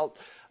think about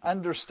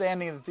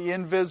understanding that the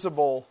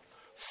invisible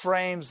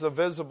frames the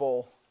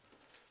visible,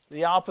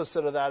 the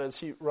opposite of that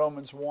is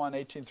Romans 1,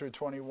 18 through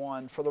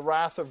 21. For the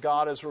wrath of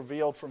God is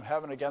revealed from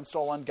heaven against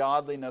all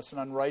ungodliness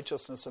and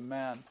unrighteousness of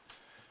men,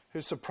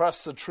 who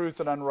suppress the truth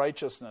in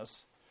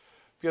unrighteousness.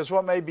 Because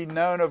what may be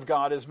known of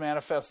God is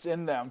manifest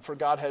in them, for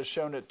God has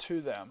shown it to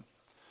them.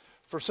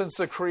 For since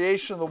the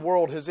creation of the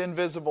world, his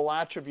invisible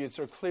attributes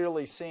are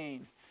clearly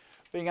seen,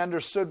 being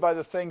understood by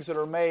the things that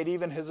are made,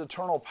 even his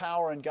eternal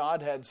power and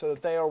Godhead, so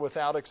that they are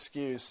without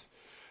excuse.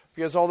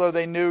 Because although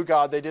they knew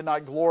God, they did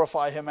not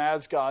glorify him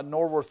as God,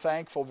 nor were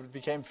thankful, but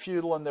became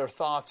futile in their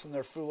thoughts, and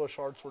their foolish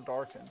hearts were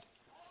darkened.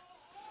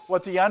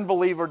 What the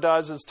unbeliever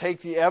does is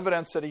take the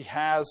evidence that he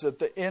has that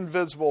the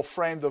invisible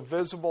framed the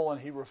visible,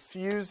 and he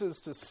refuses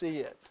to see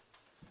it.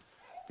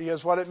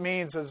 Because what it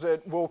means is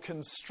it will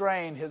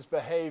constrain his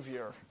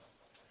behavior.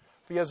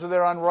 Because of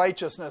their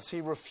unrighteousness,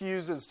 he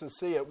refuses to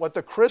see it. What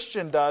the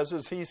Christian does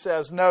is he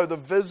says, no, the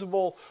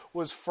visible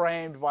was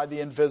framed by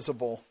the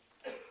invisible.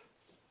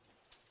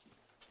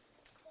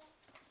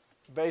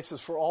 The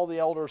basis for all the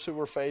elders who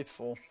were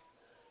faithful,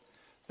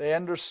 they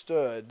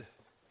understood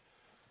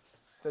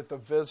that the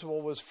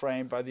visible was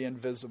framed by the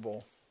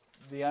invisible.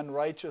 The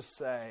unrighteous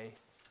say,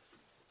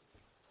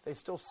 they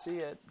still see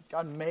it.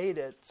 God made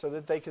it so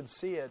that they could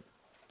see it.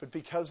 But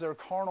because they're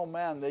carnal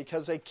men,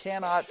 because they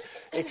cannot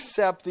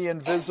accept the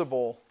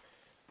invisible,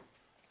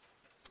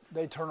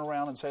 they turn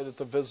around and say that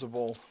the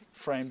visible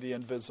framed the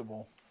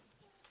invisible.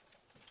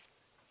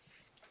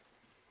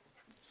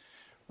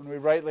 When we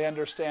rightly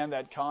understand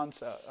that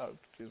concept,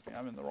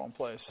 I'm in the wrong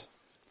place.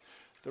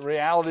 The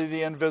reality of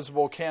the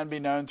invisible can be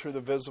known through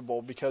the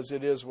visible because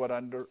it is what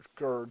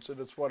undergirds, it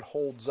is what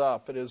holds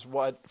up, it is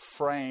what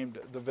framed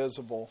the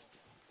visible.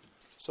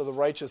 So the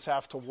righteous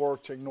have to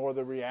work to ignore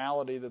the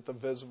reality that the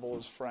visible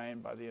is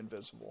framed by the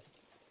invisible.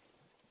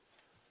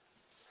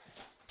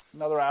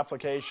 Another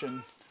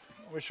application,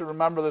 we should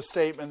remember the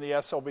statement in the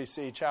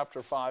SLBC,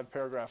 chapter 5,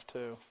 paragraph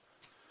 2.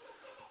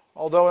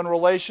 Although in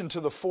relation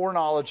to the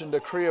foreknowledge and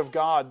decree of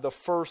God, the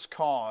first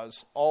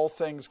cause, all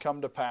things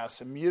come to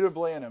pass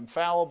immutably and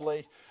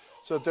infallibly,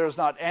 so that there is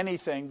not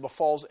anything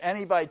befalls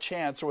any by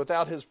chance or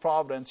without his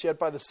providence, yet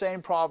by the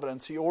same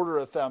providence he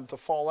ordereth them to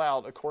fall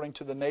out according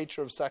to the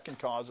nature of second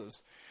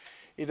causes,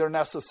 either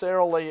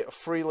necessarily,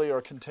 freely, or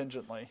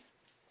contingently.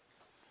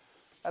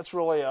 That's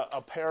really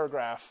a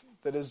paragraph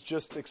that is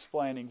just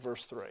explaining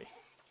verse 3.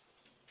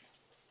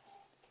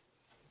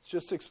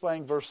 Just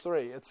explaining verse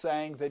 3. It's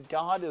saying that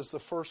God is the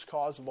first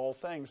cause of all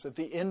things, that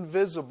the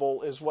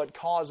invisible is what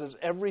causes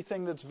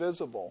everything that's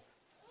visible.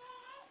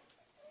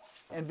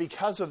 And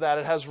because of that,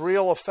 it has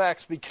real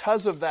effects.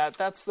 Because of that,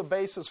 that's the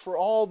basis for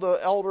all the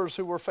elders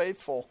who were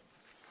faithful.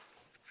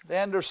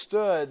 They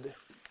understood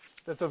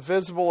that the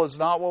visible is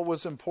not what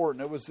was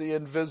important, it was the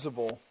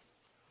invisible.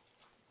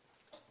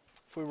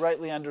 If we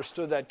rightly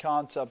understood that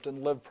concept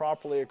and lived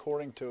properly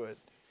according to it,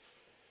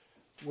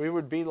 we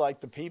would be like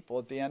the people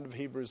at the end of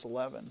Hebrews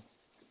 11,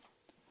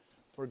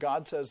 where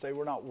God says they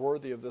were not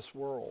worthy of this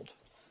world.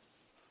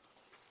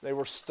 They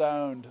were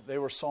stoned, they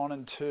were sawn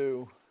in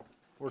two,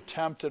 were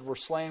tempted, were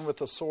slain with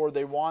the sword.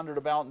 They wandered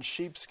about in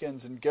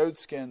sheepskins and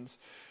goatskins,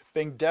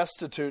 being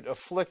destitute,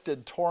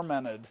 afflicted,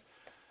 tormented,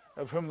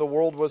 of whom the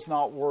world was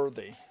not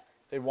worthy.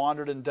 They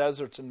wandered in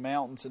deserts and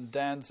mountains and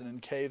dens and in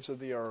caves of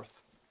the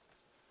earth.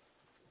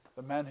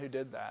 The men who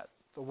did that,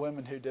 the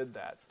women who did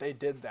that, they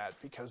did that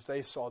because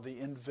they saw the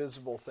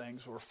invisible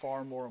things were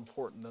far more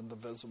important than the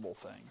visible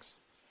things.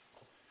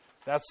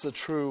 That's the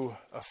true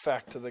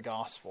effect of the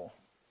gospel.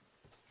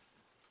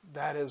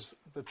 That is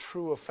the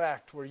true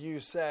effect where you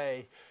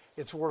say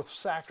it's worth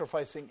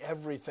sacrificing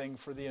everything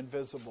for the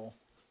invisible.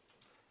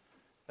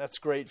 That's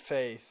great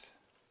faith.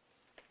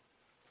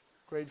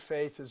 Great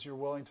faith is you're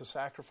willing to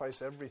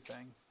sacrifice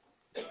everything.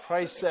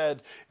 Christ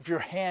said, if your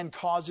hand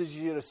causes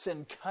you to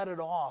sin, cut it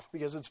off,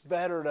 because it's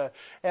better to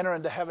enter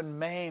into heaven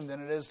maimed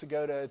than it is to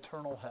go to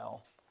eternal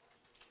hell.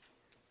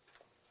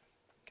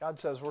 God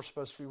says we're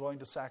supposed to be willing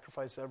to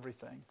sacrifice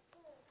everything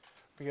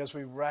because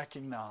we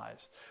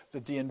recognize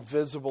that the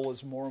invisible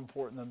is more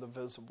important than the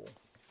visible.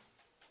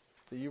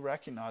 Do you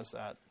recognize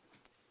that?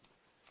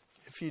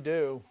 If you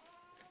do,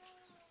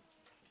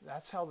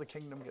 that's how the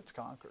kingdom gets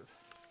conquered.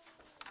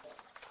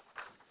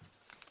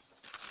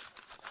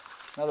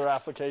 Another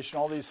application,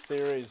 all these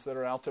theories that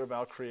are out there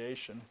about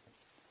creation,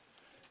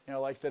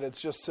 like that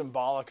it's just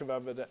symbolic of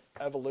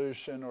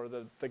evolution, or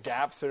the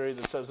gap theory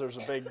that says there's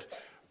a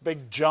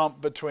big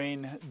jump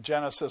between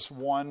Genesis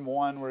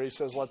 1:1 where he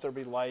says let there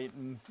be light,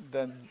 and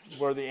then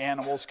where the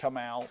animals come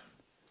out.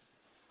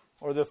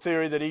 or the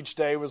theory that each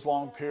day was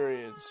long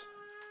periods.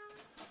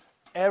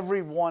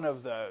 Every one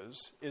of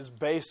those is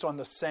based on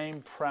the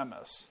same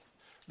premise,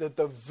 that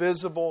the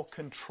visible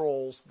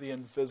controls the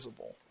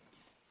invisible.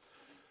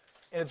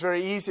 And it's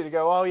very easy to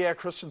go, oh yeah,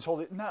 Christians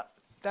hold it. No,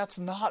 that's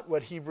not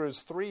what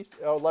Hebrews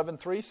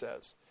 11:3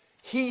 says.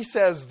 He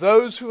says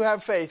those who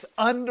have faith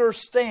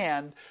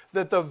understand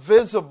that the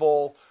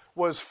visible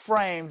was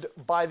framed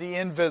by the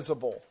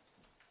invisible.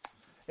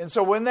 And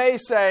so when they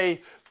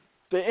say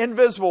the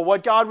invisible,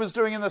 what God was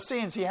doing in the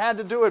scenes, he had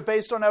to do it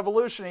based on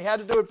evolution, he had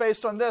to do it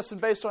based on this and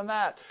based on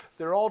that,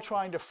 they're all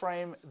trying to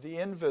frame the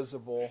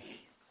invisible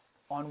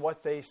on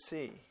what they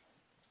see.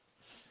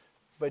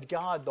 But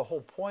God, the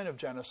whole point of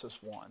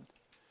Genesis 1,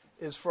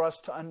 is for us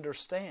to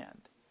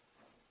understand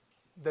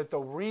that the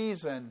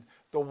reason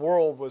the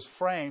world was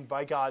framed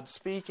by God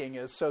speaking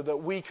is so that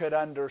we could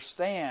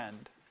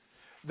understand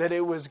that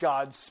it was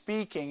God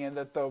speaking and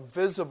that the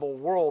visible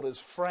world is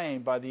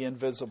framed by the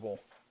invisible.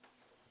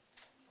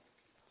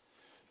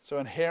 So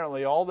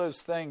inherently, all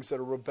those things that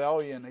are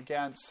rebellion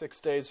against 6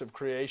 days of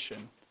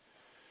creation,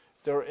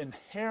 they're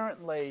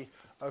inherently,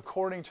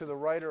 according to the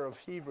writer of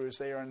Hebrews,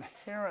 they are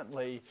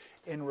inherently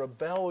in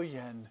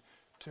rebellion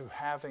to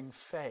having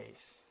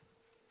faith.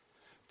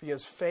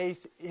 Because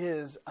faith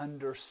is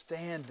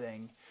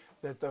understanding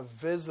that the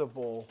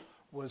visible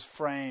was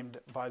framed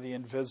by the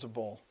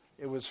invisible.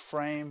 It was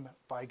framed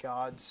by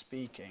God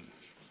speaking.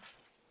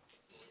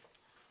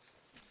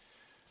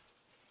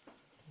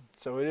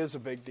 So it is a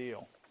big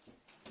deal.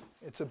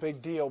 It's a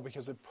big deal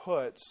because it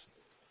puts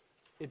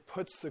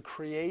the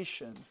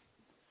creation,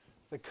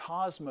 the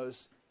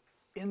cosmos,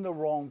 in the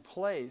wrong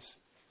place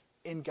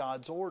in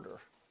God's order.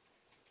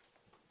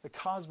 The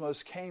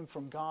cosmos came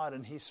from God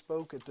and he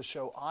spoke it to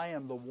show I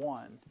am the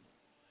one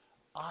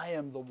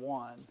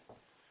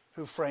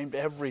who framed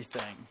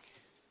everything.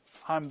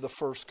 I'm the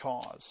first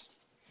cause.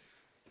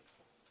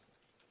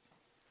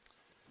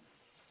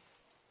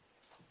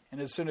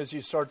 And as soon as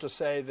you start to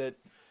say that,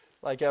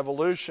 like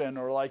evolution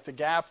or like the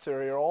gap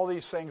theory or all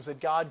these things, that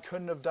God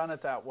couldn't have done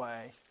it that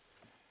way,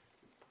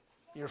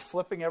 you're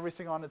flipping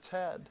everything on its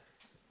head.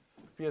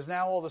 Because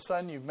now all of a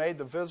sudden you've made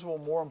the visible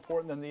more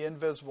important than the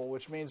invisible,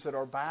 which means that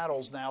our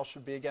battles now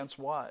should be against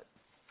what?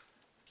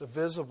 The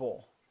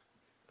visible.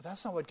 But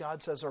that's not what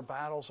God says our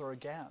battles are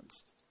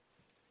against.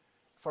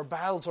 If our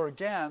battles are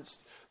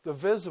against the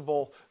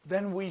visible,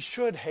 then we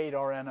should hate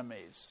our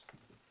enemies.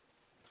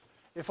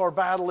 If our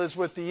battle is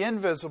with the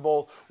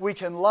invisible, we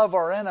can love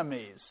our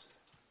enemies.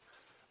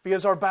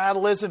 Because our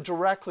battle isn't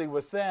directly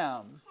with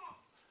them.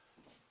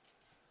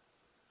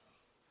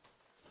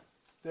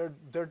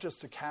 They're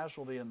just a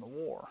casualty in the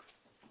war.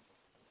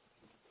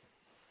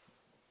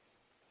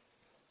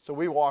 So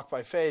we walk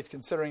by faith,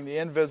 considering the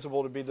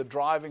invisible to be the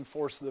driving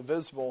force of the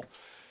visible.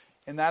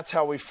 And that's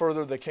how we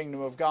further the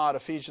kingdom of God.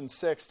 Ephesians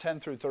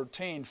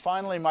 6:10-13.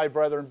 Finally, my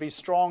brethren, be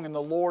strong in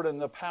the Lord and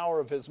the power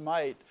of his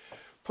might.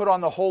 Put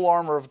on the whole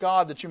armor of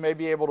God that you may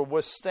be able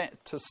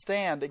to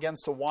stand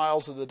against the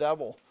wiles of the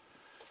devil.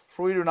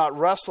 For we do not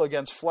wrestle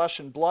against flesh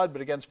and blood,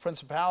 but against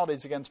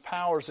principalities, against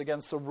powers,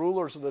 against the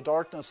rulers of the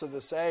darkness of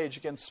this age,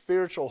 against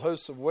spiritual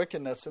hosts of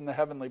wickedness in the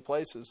heavenly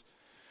places.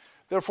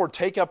 Therefore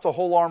take up the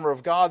whole armor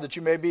of God that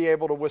you may be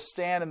able to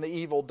withstand in the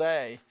evil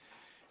day,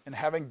 and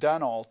having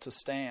done all, to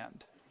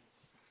stand.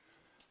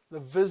 The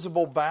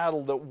visible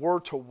battle that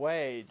we're to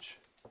wage,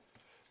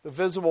 the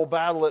visible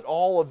battle that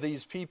all of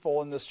these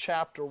people in this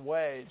chapter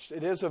waged,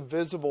 it is a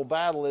visible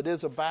battle. It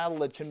is a battle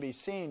that can be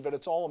seen, but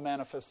it's all a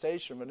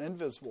manifestation of an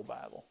invisible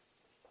battle.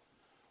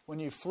 When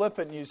you flip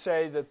it and you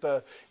say that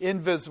the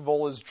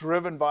invisible is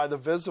driven by the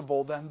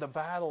visible, then the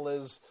battle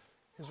is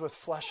with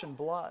flesh and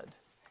blood.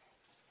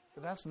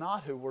 But that's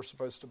not who we're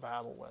supposed to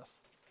battle with.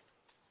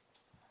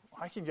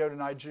 I can go to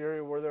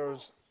Nigeria where there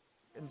was,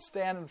 and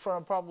stand in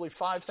front of probably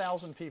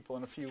 5,000 people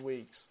in a few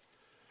weeks,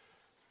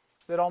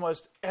 that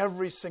almost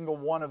every single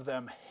one of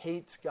them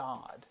hates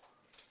God.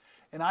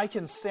 And I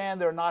can stand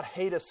there and not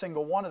hate a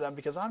single one of them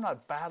because I'm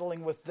not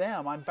battling with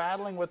them. I'm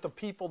battling with the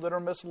people that are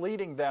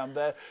misleading them,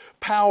 the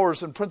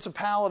powers and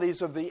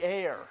principalities of the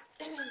air.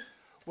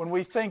 When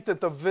we think that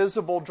the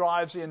visible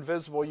drives the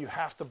invisible, you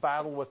have to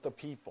battle with the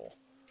people.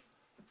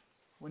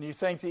 When you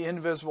think the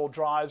invisible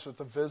drives with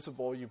the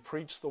visible, you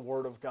preach the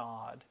word of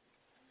God,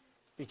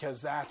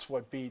 because that's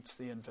what beats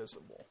the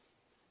invisible.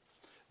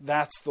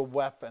 That's the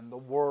weapon, the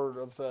word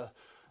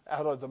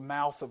out of the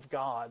mouth of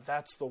God.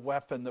 That's the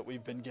weapon that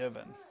we've been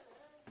given.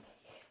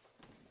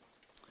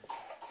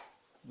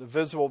 The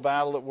visible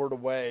battle that we're to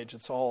wage,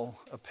 it's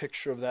all a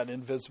picture of that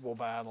invisible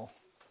battle.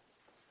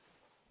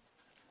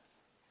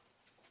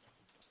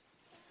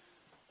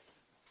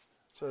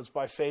 So it's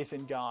by faith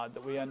in God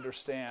that we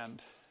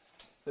understand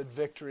that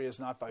victory is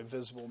not by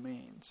visible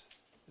means.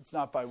 It's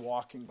not by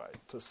walking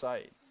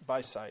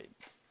by sight,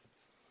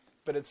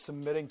 but it's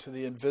submitting to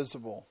the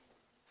invisible.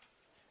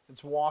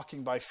 It's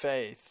walking by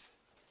faith.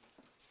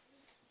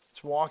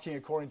 It's walking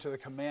according to the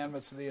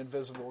commandments of the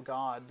invisible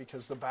God,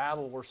 because the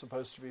battle we're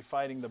supposed to be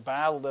fighting, the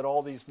battle that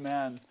all these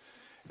men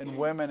and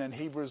women in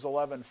Hebrews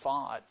 11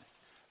 fought,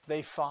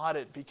 they fought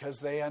it because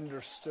they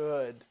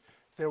understood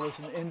There was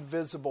an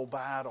invisible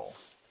battle,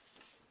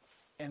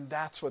 and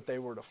that's what they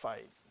were to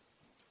fight.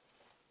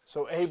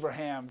 So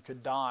Abraham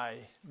could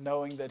die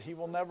knowing that he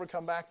will never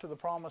come back to the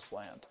promised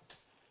land,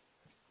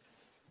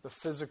 the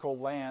physical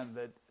land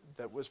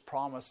that was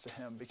promised to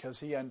him, because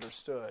he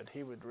understood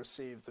he would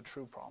receive the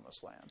true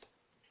promised land.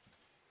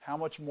 How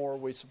much more are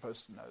we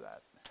supposed to know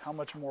that? How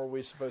much more are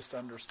we supposed to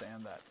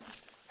understand that?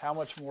 How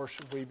much more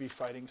should we be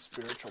fighting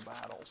spiritual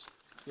battles?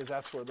 Because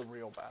that's where the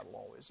real battle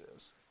always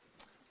is.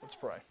 Let's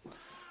pray.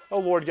 Oh,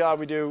 Lord God,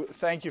 we do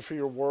thank you for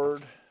your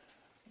word.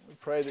 We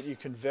pray that you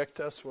convict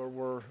us where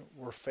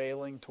we're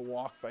failing to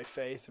walk by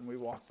faith and we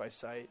walk by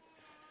sight.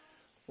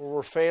 Where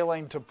we're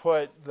failing to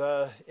put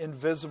the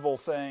invisible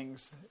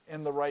things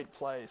in the right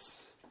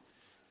place,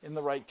 in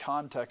the right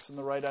context, in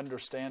the right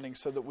understanding,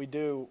 so that we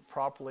do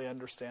properly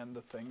understand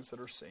the things that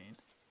are seen.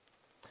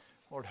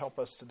 Lord, help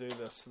us to do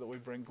this so that we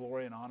bring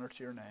glory and honor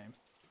to your name.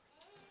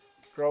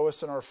 Grow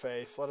us in our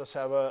faith. Let us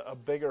have a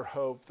bigger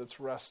hope that's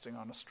resting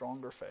on a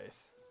stronger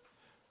faith.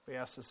 We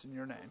ask this in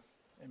your name.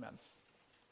 Amen.